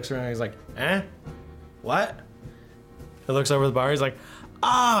he looks around. And he's like, "Eh, what?" He looks over the bar. He's like,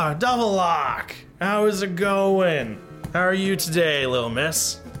 "Ah, Double Lock. How is it going? How are you today, little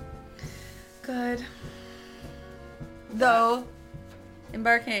miss?" Good. Though,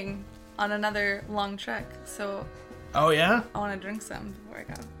 Embarking on another long trek, so Oh yeah. I want to drink some before I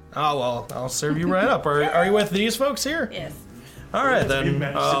go. Oh well, I'll serve you right up. Are you with these folks here? Yes. All right You then.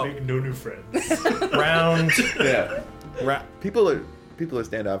 managed to make no new friends. Round, Yeah. ra- People are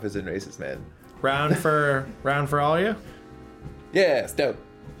standoffish and racist, man. round for all of you. Yeah, stout.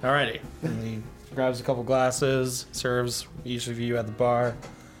 Alrighty. And he grabs a couple glasses, serves each of you at the bar.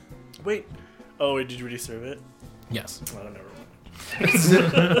 Wait. Oh, wait, did you already serve it? Yes. Oh, never mind.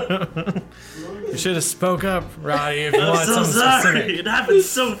 You should have spoke up, Roddy, if you I'm want so something sorry. specific. It happened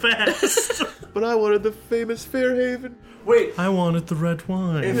so fast. But I wanted the famous Fairhaven. Wait. I wanted the red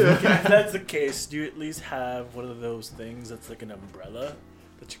wine. If that's the case, do you at least have one of those things that's like an umbrella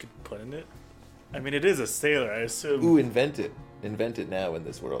that you could put in it? I mean, it is a sailor, I assume. Ooh, invent it. Invent it now in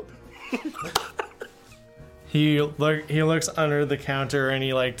this world. He looks under the counter and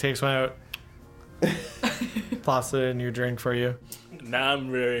he like takes one out, plops it in your drink for you. Now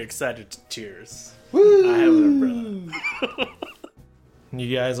I'm very excited to cheers. I have an umbrella.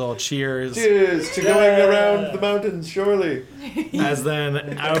 You guys all cheers. Cheers to going around the mountains, surely. As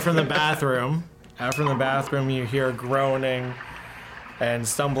then out from the bathroom you hear groaning and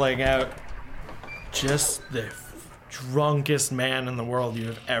stumbling out just the drunkest man in the world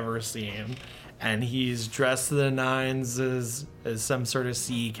you've ever seen. And he's dressed to the nines as some sort of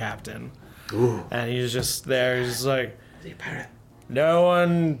sea captain. Ooh. And he's just there, he's just like, no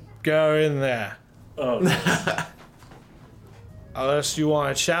one go in there. Oh, Unless you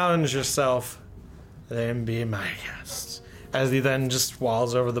want to challenge yourself, then be my guest. As he then just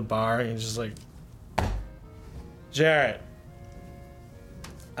walls over the bar and he's just like, Jarrett,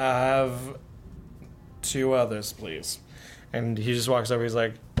 I have 2 others, please. And he just walks over, he's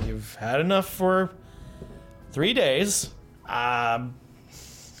like, you've had enough for 3 days.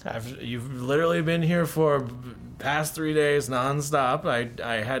 You've literally been here for past 3 days nonstop.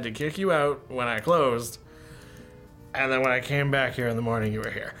 I had to kick you out when I closed. And then when I came back here in the morning, you were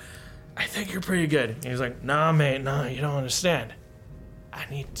here. I think you're pretty good. And he's like, nah, mate, no, you don't understand. I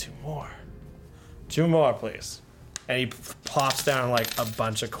need 2 more. 2 more, please. And he plops down like a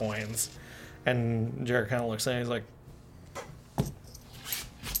bunch of coins. And Jared kind of looks at it, he's like,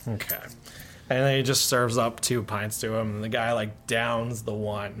 okay. And then he just serves up 2 pints to him, and the guy like downs the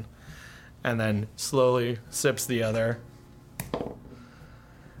one and then slowly sips the other.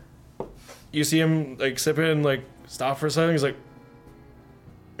 You see him like sip it and like stop for a second. He's like,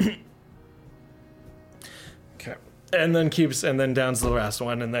 okay, and then downs the last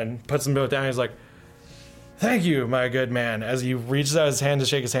one, and then puts them both down. He's like, thank you, my good man. As he reaches out his hand to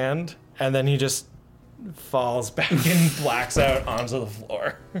shake his hand, and then he just falls back and blacks out onto the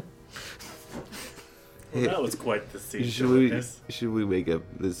floor. well, that was quite the scene. Should we wake up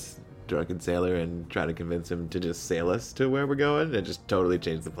this drunken sailor and try to convince him to just sail us to where we're going and just totally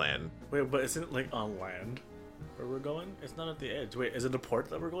change the plan? Wait, but isn't it like on land where we're going? It's not at the edge. Wait, is it the port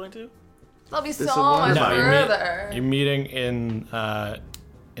that we're going to? That'll be so There's a water much body. further. You're meeting in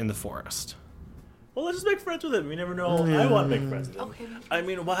the forest. Well, let's just make friends with him. You never know. I want to make friends with him. Okay. I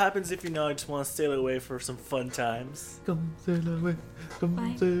mean, what happens if I just want to sail away for some fun times? Come sail away, come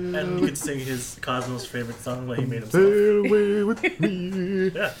Fine. sail And you away, can sing his Cosmo's favorite song that he made himself. sail away with me.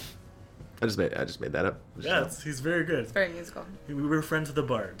 Yeah, I just made that up. yeah, he's very good. It's very musical. We were friends with the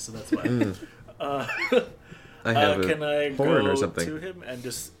bard, so that's why. I have Can I a horn go or something. to him and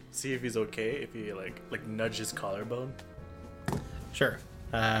just see if he's okay? If he like nudge his collarbone? Sure.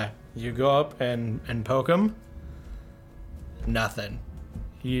 You go up and poke him. Nothing.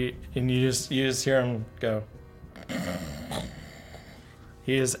 You just hear him go.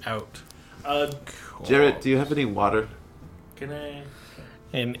 He is out. Jarrett, do you have any water? Can I?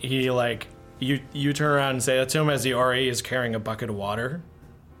 And he like you turn around and say that to him as he already is carrying a bucket of water.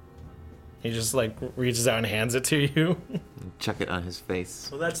 He just like reaches out and hands it to you. Chuck it on his face.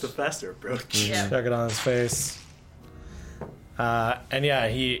 Well, that's the faster approach. Yeah. Chuck it on his face. And yeah,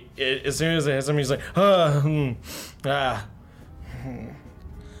 as soon as it hits him, he's like,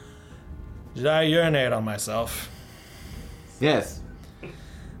 Did I urinate on myself? Yes.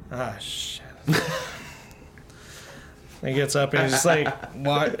 Ah, shit. He gets up and he's just like,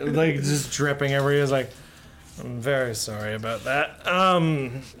 just dripping everywhere. He's like, I'm very sorry about that.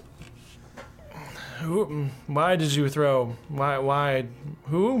 Why did you throw? Why?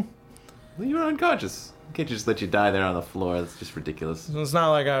 Who? Well, you were unconscious. Can't just let you die there on the floor. That's just ridiculous. It's not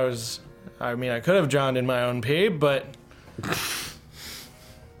like I mean, I could have drowned in my own pee, but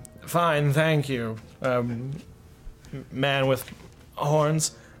fine, thank you, man with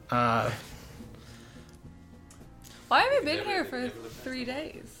horns. Why have you been here for 3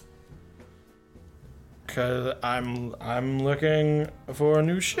 days? Cause I'm looking for a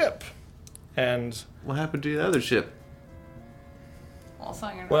new ship, and What happened to the other ship? Well, so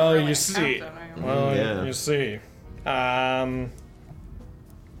you're not well, really you a see, captain, are you? well, Yeah. you see, I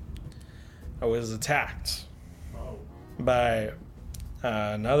was attacked by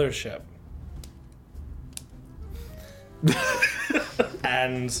another ship,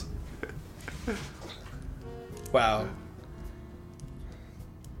 and wow.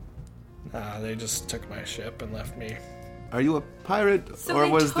 They just took my ship and left me. Are you a pirate, So or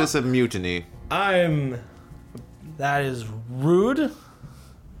they was this a mutiny? That is rude,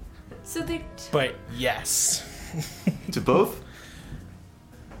 So they but yes. To both?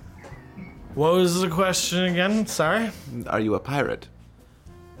 What was the question again? Sorry? Are you a pirate?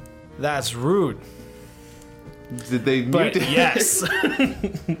 That's rude, Did they but mutiny? yes.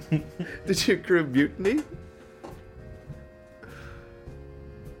 Did your crew mutiny?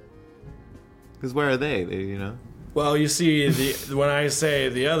 Because where are they? Well, you see, when I say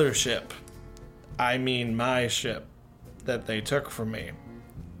the other ship, I mean my ship that they took from me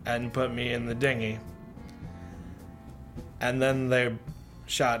and put me in the dinghy. And then they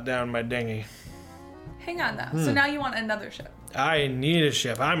shot down my dinghy. hang on now. So now you want another ship? I need a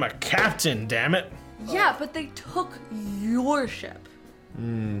ship. I'm a captain, damn it. Yeah, but they took your ship.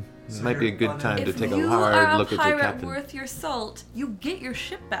 This might be a good time to If take a you hard are a look at your pirate captain. worth your salt, you get your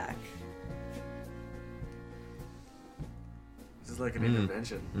ship back. This is like an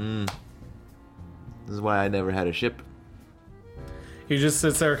intervention. This is why I never had a ship. He just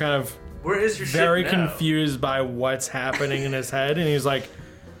sits there kind of Where is your very ship now? confused by what's happening in his head, and he's like,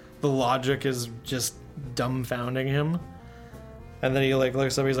 the logic is just dumbfounding him. And then he like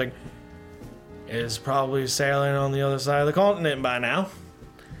looks up, he's like, is probably sailing on the other side of the continent by now.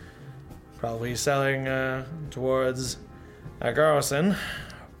 Probably sailing towards a garrison,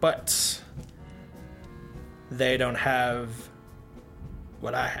 but they don't have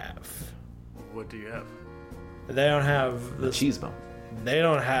what I have. What do you have? They don't have The this. cheese bone. They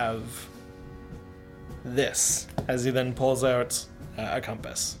don't have this. As he then pulls out a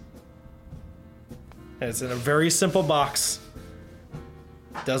compass. And it's in a very simple box.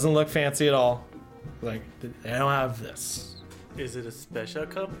 Doesn't look fancy at all. Like, they don't have this. Is it a special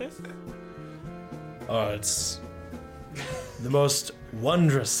compass? Oh, it's the most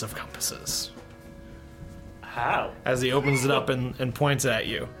wondrous of compasses. How? As he opens it up and points it at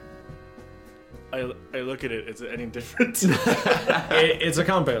you. I look at it. Is it any different? It's a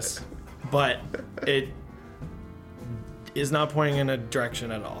compass, but it is not pointing in a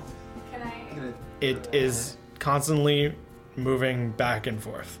direction at all. Can I? It is constantly moving back and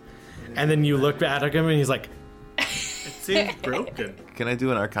forth. And then you look at him and he's like, It seems broken. Can I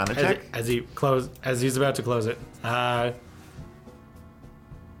do an Arcana check? as he's about to close it.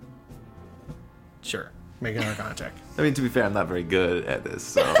 Sure. Make an Arcana check. I mean, to be fair, I'm not very good at this,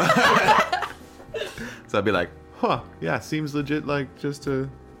 so. So I'd be like, huh, yeah, seems legit, like, just a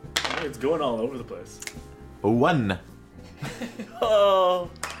It's going all over the place. 1. Oh.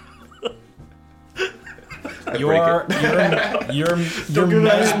 You're Don't give him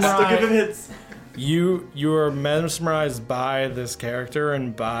hits. mesmerized. Don't give him hits. You are mesmerized by this character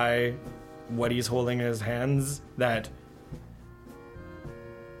and by what he's holding in his hands, that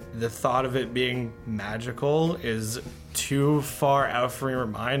the thought of it being magical is too far out from your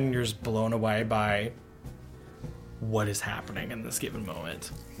mind, and you're just blown away by what is happening in this given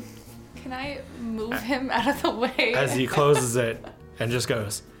moment. Can I move him out of the way? As he closes it and just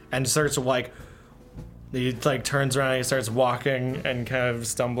goes and starts to like, he like turns around and he starts walking and kind of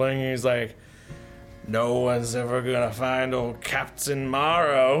stumbling. He's like, no one's ever gonna find old Captain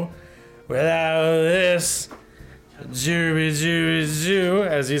Morrow without this. Jooby,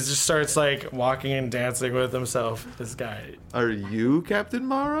 as he just starts like walking and dancing with himself. This guy. Are you Captain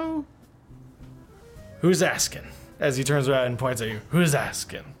Morrow? Who's asking? As he turns around and points at you. Who's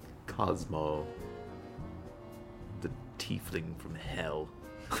asking? Cosmo. The tiefling from hell.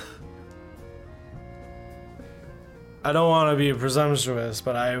 I don't want to be presumptuous,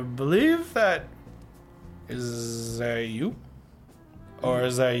 but I believe that... Is that you? Or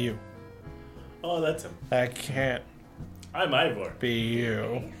is that you? Oh, that's him. That can't I'm Ivor. be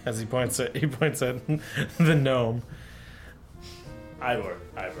you. As he points at the gnome. Ivor.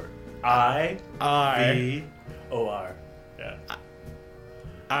 I I-V-O-R. Yeah,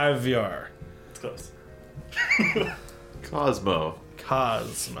 Ivor. it's close. Cosmo.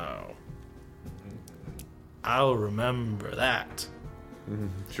 Cosmo. I'll remember that.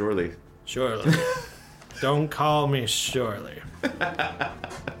 Surely. Surely. Don't call me Surely.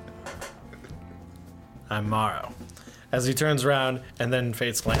 I'm Morrow. As he turns around and then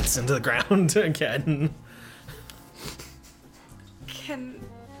face plants into the ground again.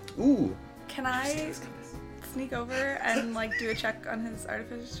 Ooh. Can I sneak over and like do a check on his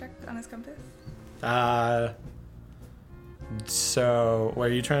artifice check on his compass? So what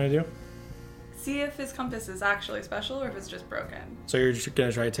are you trying to do? See if his compass is actually special or if it's just broken. So you're just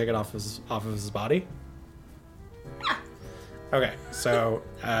gonna try to take it off of his body? Yeah. Okay, so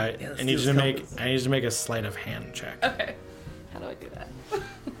I need you to make a sleight of hand check. Okay. How do I do that?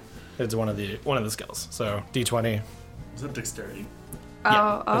 It's one of the skills. So D20. Is that dexterity?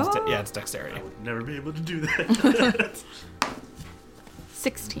 Yeah, it's dexterity. I would never be able to do that.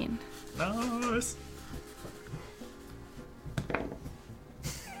 16. Nice.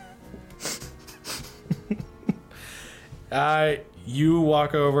 You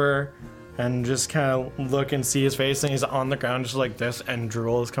walk over and just kind of look and see his face, and he's on the ground just like this, and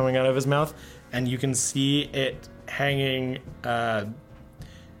drool is coming out of his mouth, and you can see it hanging,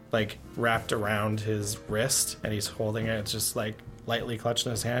 like wrapped around his wrist, and he's holding it. It's just like lightly clutched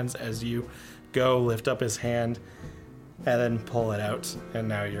in his hands as you go lift up his hand and then pull it out, and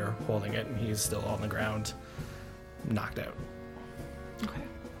now you're holding it, and he's still on the ground, knocked out. Okay.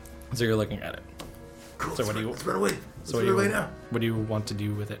 So you're looking at it. Cool. So what do you? Let's run away. So what do you want to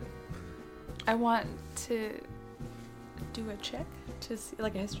do with it? I want to do a check to see,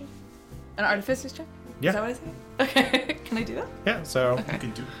 like a history? An artificer's check? Yeah. Is that what I said? Okay. Can I do that? Yeah. So You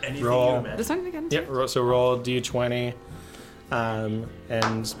can do anything Roll. you imagine. This one again? yeah. So roll D20,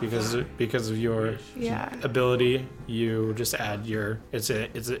 and because of your Yeah. ability, you just add your. It's a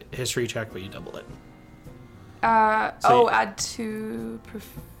history check, but you double it. So add to.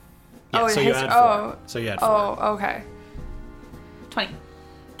 Yeah, so you add 4. Oh. So you add 4. Oh, okay. 20.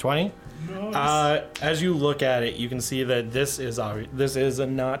 20. Nice. As you look at it, you can see that this is a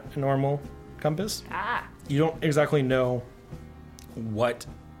not a normal compass. Ah. You don't exactly know what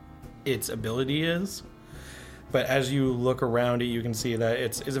its ability is, but as you look around it, you can see that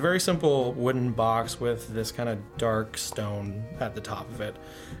it's a very simple wooden box with this kind of dark stone at the top of it.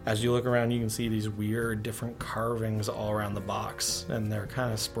 As you look around, you can see these weird different carvings all around the box, and they're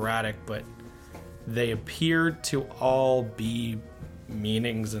kind of sporadic, but they appear to all be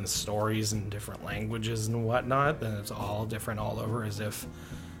meanings and stories in different languages and whatnot, and it's all different all over, as if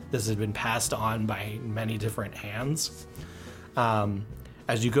this has been passed on by many different hands.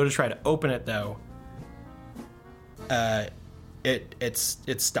 As you go to try to open it, though, it's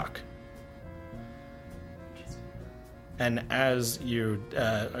stuck. And as you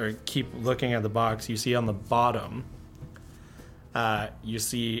or keep looking at the box, you see on the bottom, you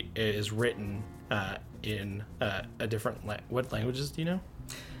see it is written in a different what languages do you know?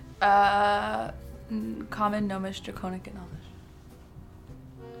 Common, Gnomish, Draconic, and Elvish.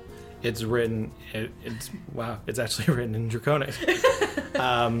 It's written. It's wow. It's actually written in Draconic.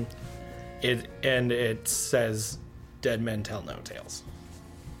 It says, "Dead men tell no tales."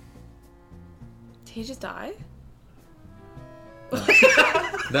 Did he just die?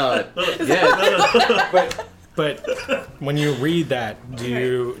 No, yeah. But when you read that, do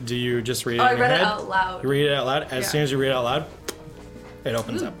you just read it Oh, I in your read it head? out loud. You read it out loud. As Yeah. soon as you read it out loud, it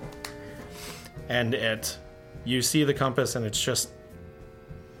opens up, and you see the compass, and it's just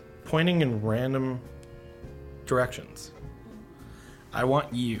pointing in random directions. I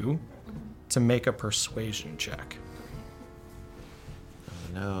want you to make a persuasion check.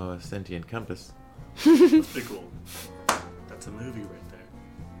 No, a sentient compass. That's pretty cool. That's a movie right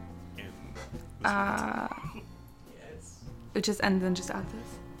there. It just ends and just add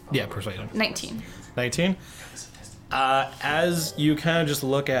this. Yeah, persuasion. 19. 19. As you kind of just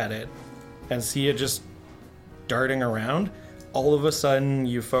look at it and see it just darting around, all of a sudden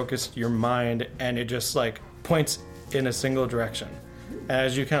you focus your mind and it just like points in a single direction.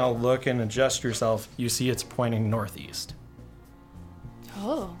 As you kind of look and adjust yourself, you see it's pointing northeast.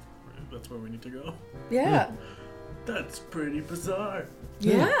 Oh. That's where we need to go. Yeah. That's pretty bizarre.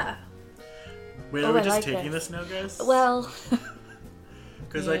 Yeah. Wait, Oh, are we I just like taking this. this now, guys? Well.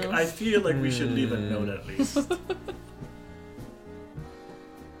 Because, yeah. like, I feel like we should leave a note at least.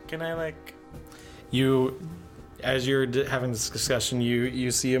 Can I, like... You, as you're having this discussion,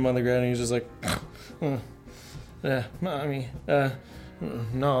 you see him on the ground and he's just like, Mommy,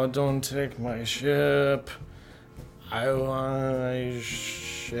 no, don't take my ship. I want my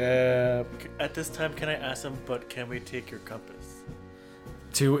ship. At this time, can I ask him, but can we take your compass?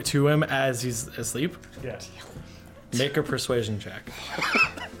 To him as he's asleep, Yeah. make a persuasion check.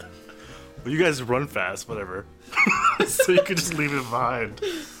 Well, you guys run fast, whatever. So you could just leave it behind.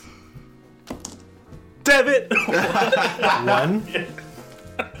 Damn it! 1.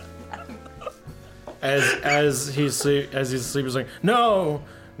 As he's asleep, he's like, no,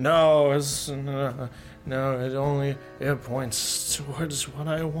 it points towards what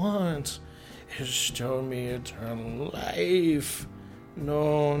I want. It showed me eternal life.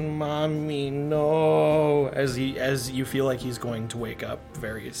 No, mommy, no. As you feel like he's going to wake up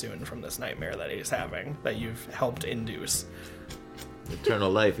very soon from this nightmare that he's having, that you've helped induce.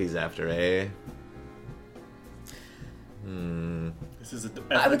 Eternal life he's after, eh? This is an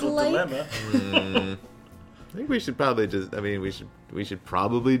I would ethical like- dilemma. I think we should probably just. I mean, we should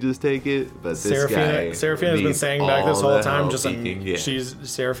probably just take it. But this guy, Seraphina has been needs saying back this all whole the time. help Just he can get.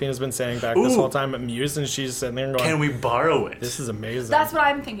 Seraphina's been saying back this Ooh. whole time amused, and she's sitting there and going, Can we borrow it? "This is amazing." That's what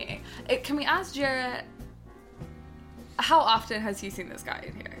I'm thinking. Can we ask Jarrett, how often has he seen this guy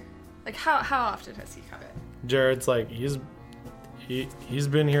in here? Like, how often has he come in? Jared's like he's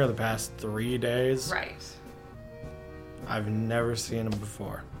been here the past 3 days. Right. I've never seen him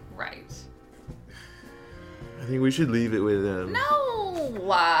before. Right. I think we should leave it with him. No!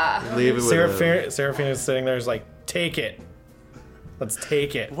 Leave it with him. Seraphina's sitting there, is like, take it. Let's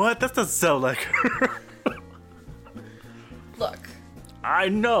take it. What? That doesn't sound like her. Look. I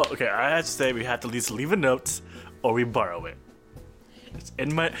know. Okay, I have to say we have to at least leave a note or we borrow it. It's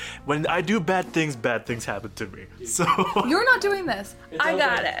in my when I do bad things happen to me. So You're not doing this. I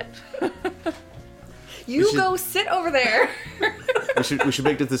got it. You should- go sit over there. We should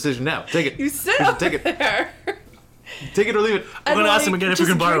make this decision now. Take it. You sit We should over take it. there. Take it or leave it. I'm gonna ask him again if we just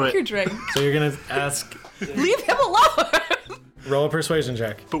can borrow drink it. your drink. So you're gonna ask, Leave him alone. roll a persuasion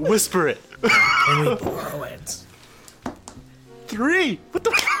check. But whisper it. Can we borrow it? 3. What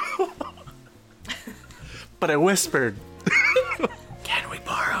the? But I whispered. Can we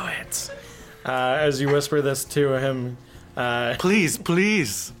borrow it? As you whisper this to him, Please,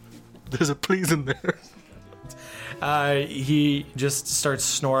 please. There's a please in there. he just starts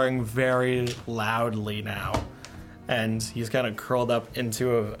snoring very loudly now. And he's kind of curled up into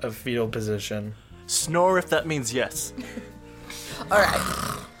a fetal position. Snore if that means yes. All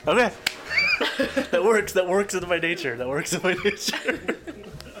right. Okay. That works. That works in my nature.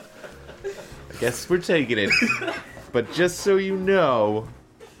 I guess we're taking it. But just so you know,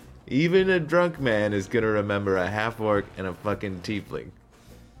 even a drunk man is gonna remember a half orc and a fucking tiefling.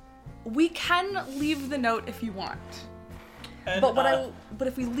 We can leave the note if you want. And, But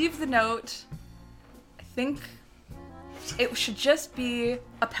if we leave the note, I think it should just be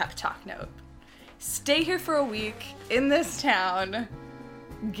a pep talk note. Stay here for a week in this town.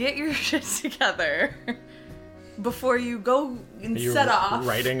 Get your shit together before you go and You're set off.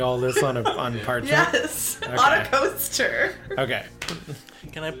 writing all this on parchment? Yes, on Okay. a coaster. Okay,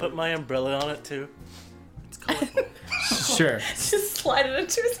 Can I put my umbrella on it too? It's colorful. sure. Just slide it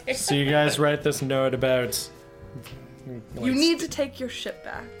into his hand. So you guys write this note about... You need to take your ship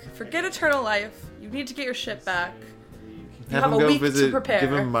back. Forget eternal life. You need to get your ship back. You have him a go week visit. to prepare.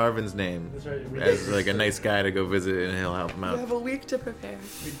 Give him Marvin's name as like a nice guy to go visit, and he'll help him You out. have a week to prepare.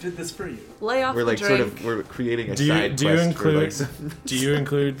 We did this for you. Lay off We're the like drink. sort of we're creating a Do you- side do you quest include- for like some... Do you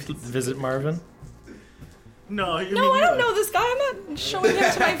include visit Marvin? No, you No, mean I you. don't know this guy. I'm not showing him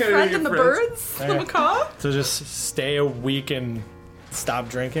to my Gotta friend be and the friends. birds. The Okay. macabre. So just stay a week and stop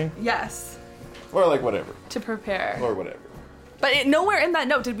drinking? Yes, or like whatever, to prepare. or whatever. But nowhere in that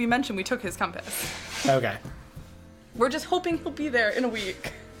note did we mention we took his compass. Okay. We're just hoping he'll be there in a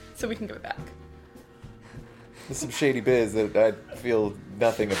week, so we can give it back. There's some shady biz that I feel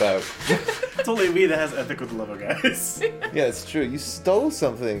nothing about. It's only me that has ethical dilemma, guys. Yeah, it's true. You stole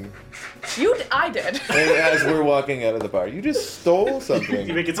something. I did. And as we're walking out of the bar, you just stole You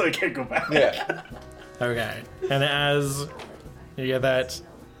something. make it so I can't go back. Yeah. Okay. And as you get that,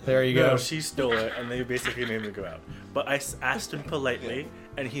 there you No, go. she stole it, and they basically made me go out. But I asked him politely,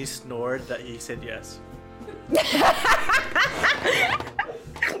 and he snored that he said yes.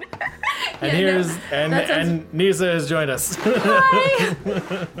 And and Nisa has joined us.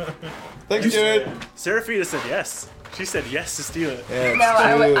 Thanks, Jared. Seraphina said yes. She said yes to steal it. Yeah, No,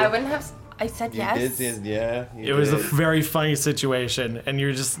 I true. wouldn't have. I said You yes. did say, yeah. It was a very funny situation, and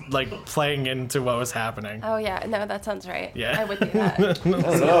you're just like playing into what was happening. Oh yeah, no, that sounds right. Yeah. I would do that. I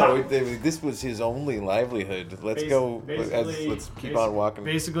don't know. This was his only livelihood. Let's go. Let's keep on walking.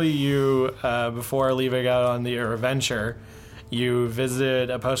 Basically, you before leaving out on your adventure, you visited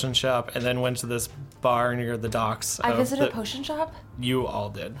a potion shop and then went to this bar near the docks. I of visited the- a potion shop. You all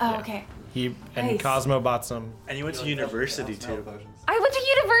did. Oh, yeah. okay. He and Nice. Cosmo bought some. And you went to university too. I went to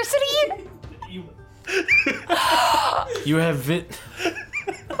university. You have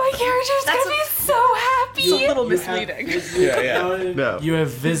My character's gonna be so happy. It's a little misleading. Yeah. No. you have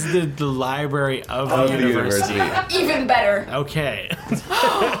visited the library of the Of the university. university. Even better. Okay.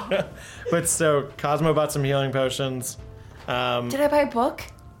 But so Cosmo bought some healing potions. Did I buy a book?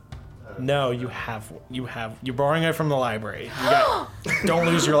 No, you're borrowing it from the library. Don't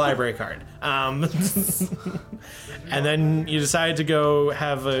lose your library card. And then you decide to go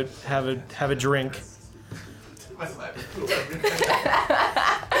have a drink.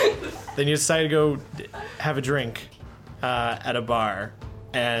 Then you decide to go have a drink at a bar,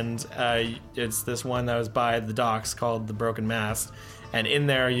 and it's this one that was by the docks called the Broken Mast. And in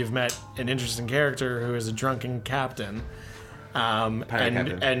there, you've met an interesting character who is a drunken captain. Pirate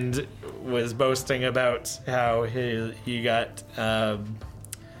captain. And was boasting about how he got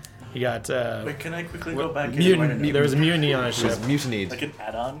Wait, can I quickly go back and write a mutiny. note? There was a mutiny on a It ship. was mutinied. Like an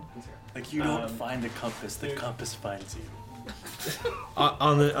add-on? Like you don't find the compass finds you.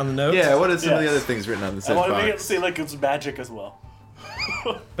 On the notes. Yeah, what are some of the Yes. other things written on the I said want to make it box? say like it's magic as well.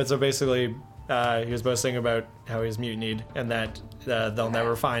 But so basically, he was boasting about how he's mutinied and that they'll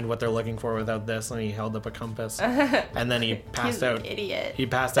never find what they're looking for without this. And he held up a compass, and then he passed He's an out. idiot. He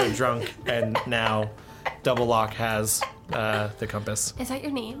passed out drunk, and now Double Lock has the compass. Is that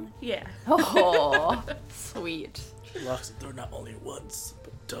your name? Yeah. Oh, sweet. Locks the door not only once,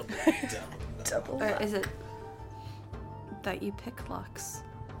 but double down. Double. Or is it that you pick locks?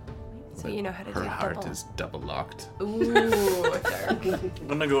 So you know how to Her do heart double. is double locked. Ooh, dark. I'm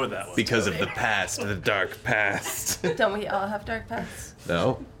gonna go with that one. Because of the past, the dark past. Don't we all have dark paths?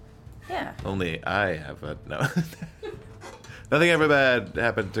 No, Yeah. only I have a no. Nothing ever bad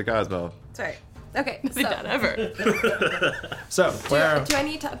happened to Cosmo. Sorry. Okay. So, Not ever. So where? do I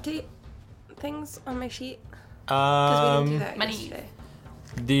need to update things on my sheet? Because we didn't do that money. yesterday.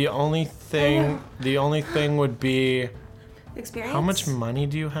 The only thing would be Experience? how much money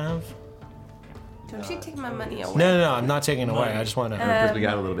do you have? Don't you take my money away? No, I'm not taking it away. I just want to. Because we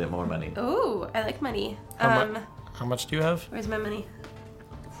got a little bit more money. Ooh, I like money. How much do you have? Where's my money?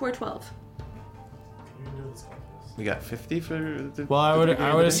 412. We got 50 for the. Well, I would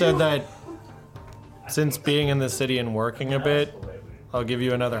have said that since being in the city and working a bit, I'll give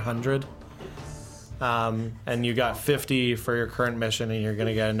you another 100. And you got 50 for your current mission, and you're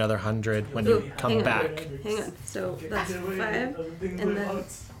gonna get another 100 when you come hang on. back. Hang on. So that's 5, and then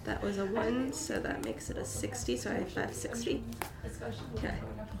that was a 1, so that makes it a 60. So I have 560. Okay.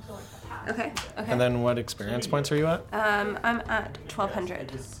 Okay. Okay. And then what experience points are you at? I'm at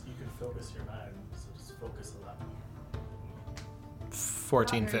 1200. You can focus your mind, so just focus a lot.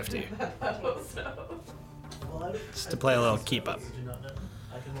 1450. Just to play a little keep up. Did you not know?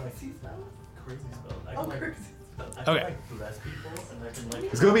 I can like crazy spell. I can like Okay. bless people and I can like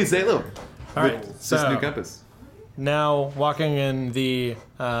It's gonna be Salem. All right. This So new compass. now walking in the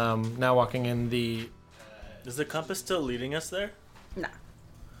Is the compass still leading us there? Nah.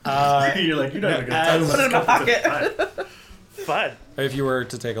 You're like, you're not even gonna as- tell us. Put it in my pocket. Fine. if you were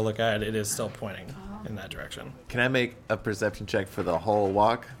to take a look at it, it is still pointing in that direction. Can I make a perception check for the whole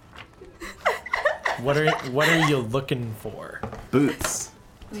walk? What are you looking for? Boots.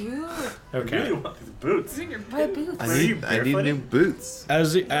 Ooh, Okay. Really want these boots. my boots. I Are you need new barefooted? boots.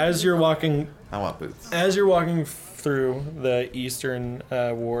 As you're walking I want boots. As you're walking through the eastern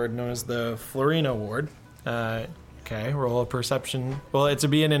ward known as the Florina ward, okay, roll a perception. Well, it's to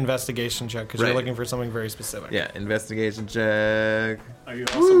be an investigation check because you're Right. looking for something very specific. Yeah, investigation check Are you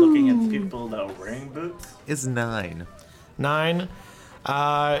also looking at people that are wearing boots? is 9. 9.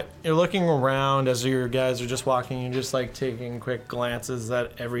 You're looking around as you guys are just walking. You're just like taking quick glances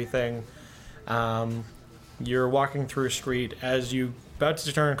at everything. You're walking through a street. As you about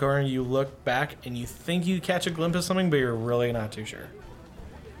to turn a corner, you look back and you think you catch a glimpse of something, but you're really not too sure.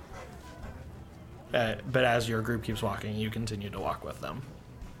 But as your group keeps walking, you continue to walk with them.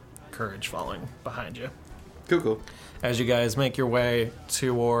 Courage falling behind you. Cool. As you guys make your way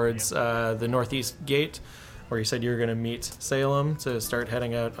towards the northeast gate, where you said you were going to meet Salem to start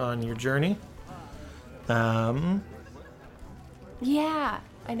heading out on your journey. Yeah,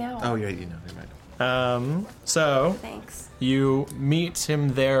 I know. Oh, yeah, you know, never mind. So Thanks. you meet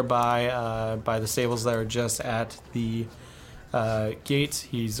him there by the stables that are just at the gate.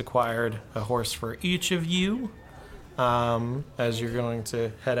 He's acquired a horse for each of you as you're going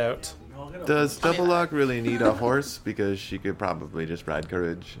to head out. Does Double Lock really need a horse? Because she could probably just ride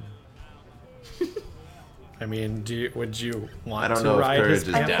Courage. I mean, would you want I don't to know if ride his Courage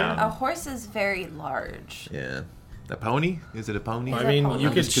is panther? down. A horse is very large. Yeah. A pony? Is it a pony? I mean, you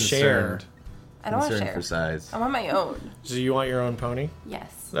I'm could just share. concerned. I don't want to Concerned share. for size. I want my own. Do you want your own pony?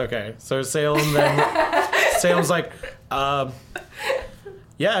 Yes. Okay, so Salem's like,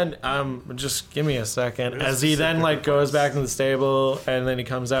 yeah, and just give me a second. As he then like goes back to the stable, and then he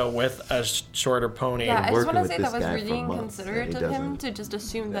comes out with a shorter pony. Yeah, I just working want to with say this that was guy really for months, inconsiderate and of he him doesn't. to just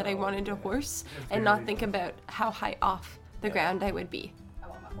assume that I wanted a horse and not think about how high off the ground I would be. I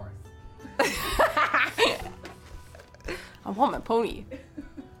want my horse. I want my pony.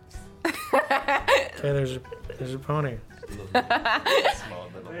 Okay, there's your pony.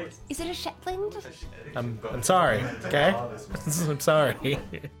 Is it a Shetland? I'm sorry. Okay, I'm sorry.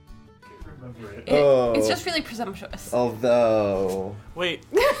 It's just really presumptuous. Although... Wait,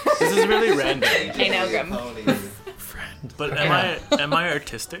 this is really random. I know, Grim. But am I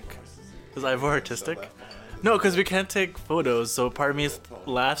artistic? Is Ivor artistic? No, because we can't take photos. So part of me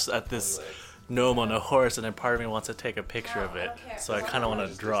laughs at this gnome on a horse, and then part of me wants to take a picture of it. So I kind of want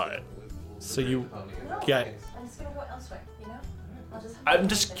to draw it. So you get. I'm just gonna go elsewhere, you know? I'm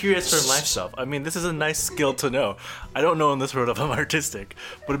just curious for myself. I mean, this is a nice skill to know. I don't know in this world if I'm artistic,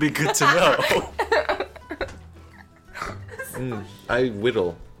 but it'd be good to know. I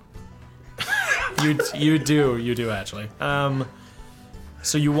whittle. You do actually.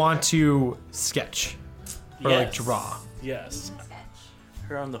 So you want to sketch or like draw. Yes.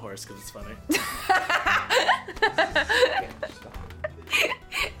 Her on the horse because it's funny.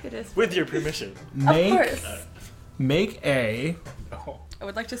 With your permission. Make a. I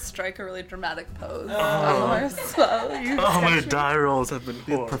would like to strike a really dramatic pose. Oh, Oh, my die rolls have been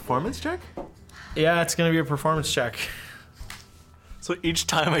poor. Performance check? Yeah, it's gonna be a performance check. So each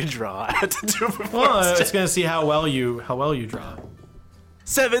time I draw, I have to do a Well, performance it's check. gonna see how well you draw.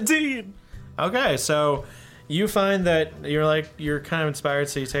 17! Okay, so you find that you're kind of inspired,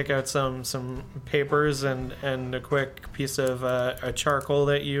 so you take out some papers and a quick piece of a charcoal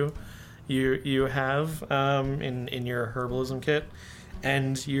that you have in your herbalism kit,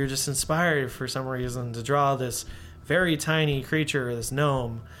 and you're just inspired for some reason to draw this very tiny creature, this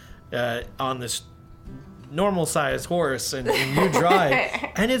gnome, on this normal sized horse, and you draw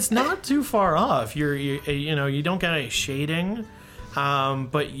it, and it's not too far off. You don't get any shading.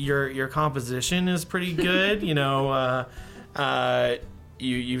 But your composition is pretty good. You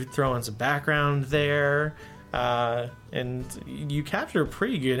throw in some background there, and you capture a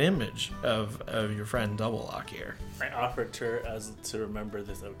pretty good image of your friend Double Lock here. I offered her as to remember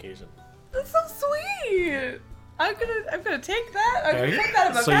this occasion. That's so sweet. I'm gonna take that. I'm gonna put that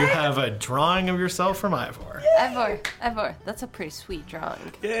in my So bag. you have a drawing of yourself from Ivor. Ivor, that's a pretty sweet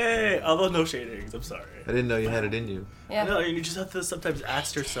drawing. Yay! Although no shadings, I'm sorry. I didn't know you had it in you. Yeah. No, you just have to sometimes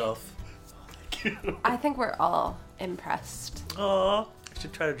ask yourself. Thank you. I think we're all impressed. Aw, I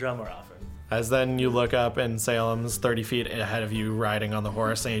should try to draw more often. As then you look up and Salem's 30 feet ahead of you riding on the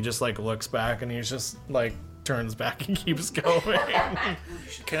horse, and he just like looks back and he's just like turns back and keeps going.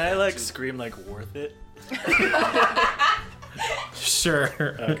 Can I like scream like worth it? Sure.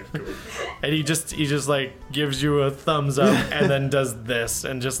 Okay, cool. And he just like gives you a thumbs up and then does this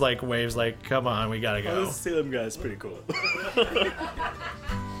and just like waves like, come on, we gotta Oh, go. this Salem guy is pretty cool.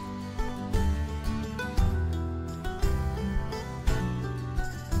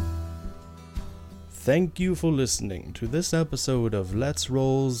 Thank you for listening to this episode of Let's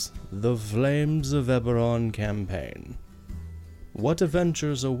Roll's The Flames of Eberron campaign. What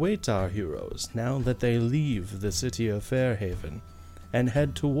adventures await our heroes now that they leave the city of Fairhaven and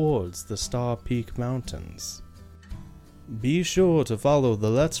head towards the Star Peak Mountains? Be sure to follow the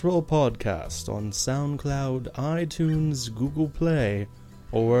Let's Roll podcast on SoundCloud, iTunes, Google Play,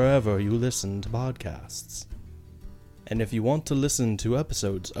 or wherever you listen to podcasts. And if you want to listen to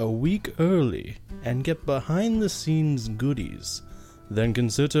episodes a week early and get behind-the-scenes goodies, then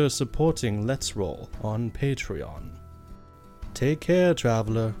consider supporting Let's Roll on Patreon. Take care,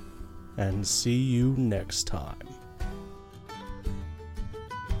 traveler, and see you next time.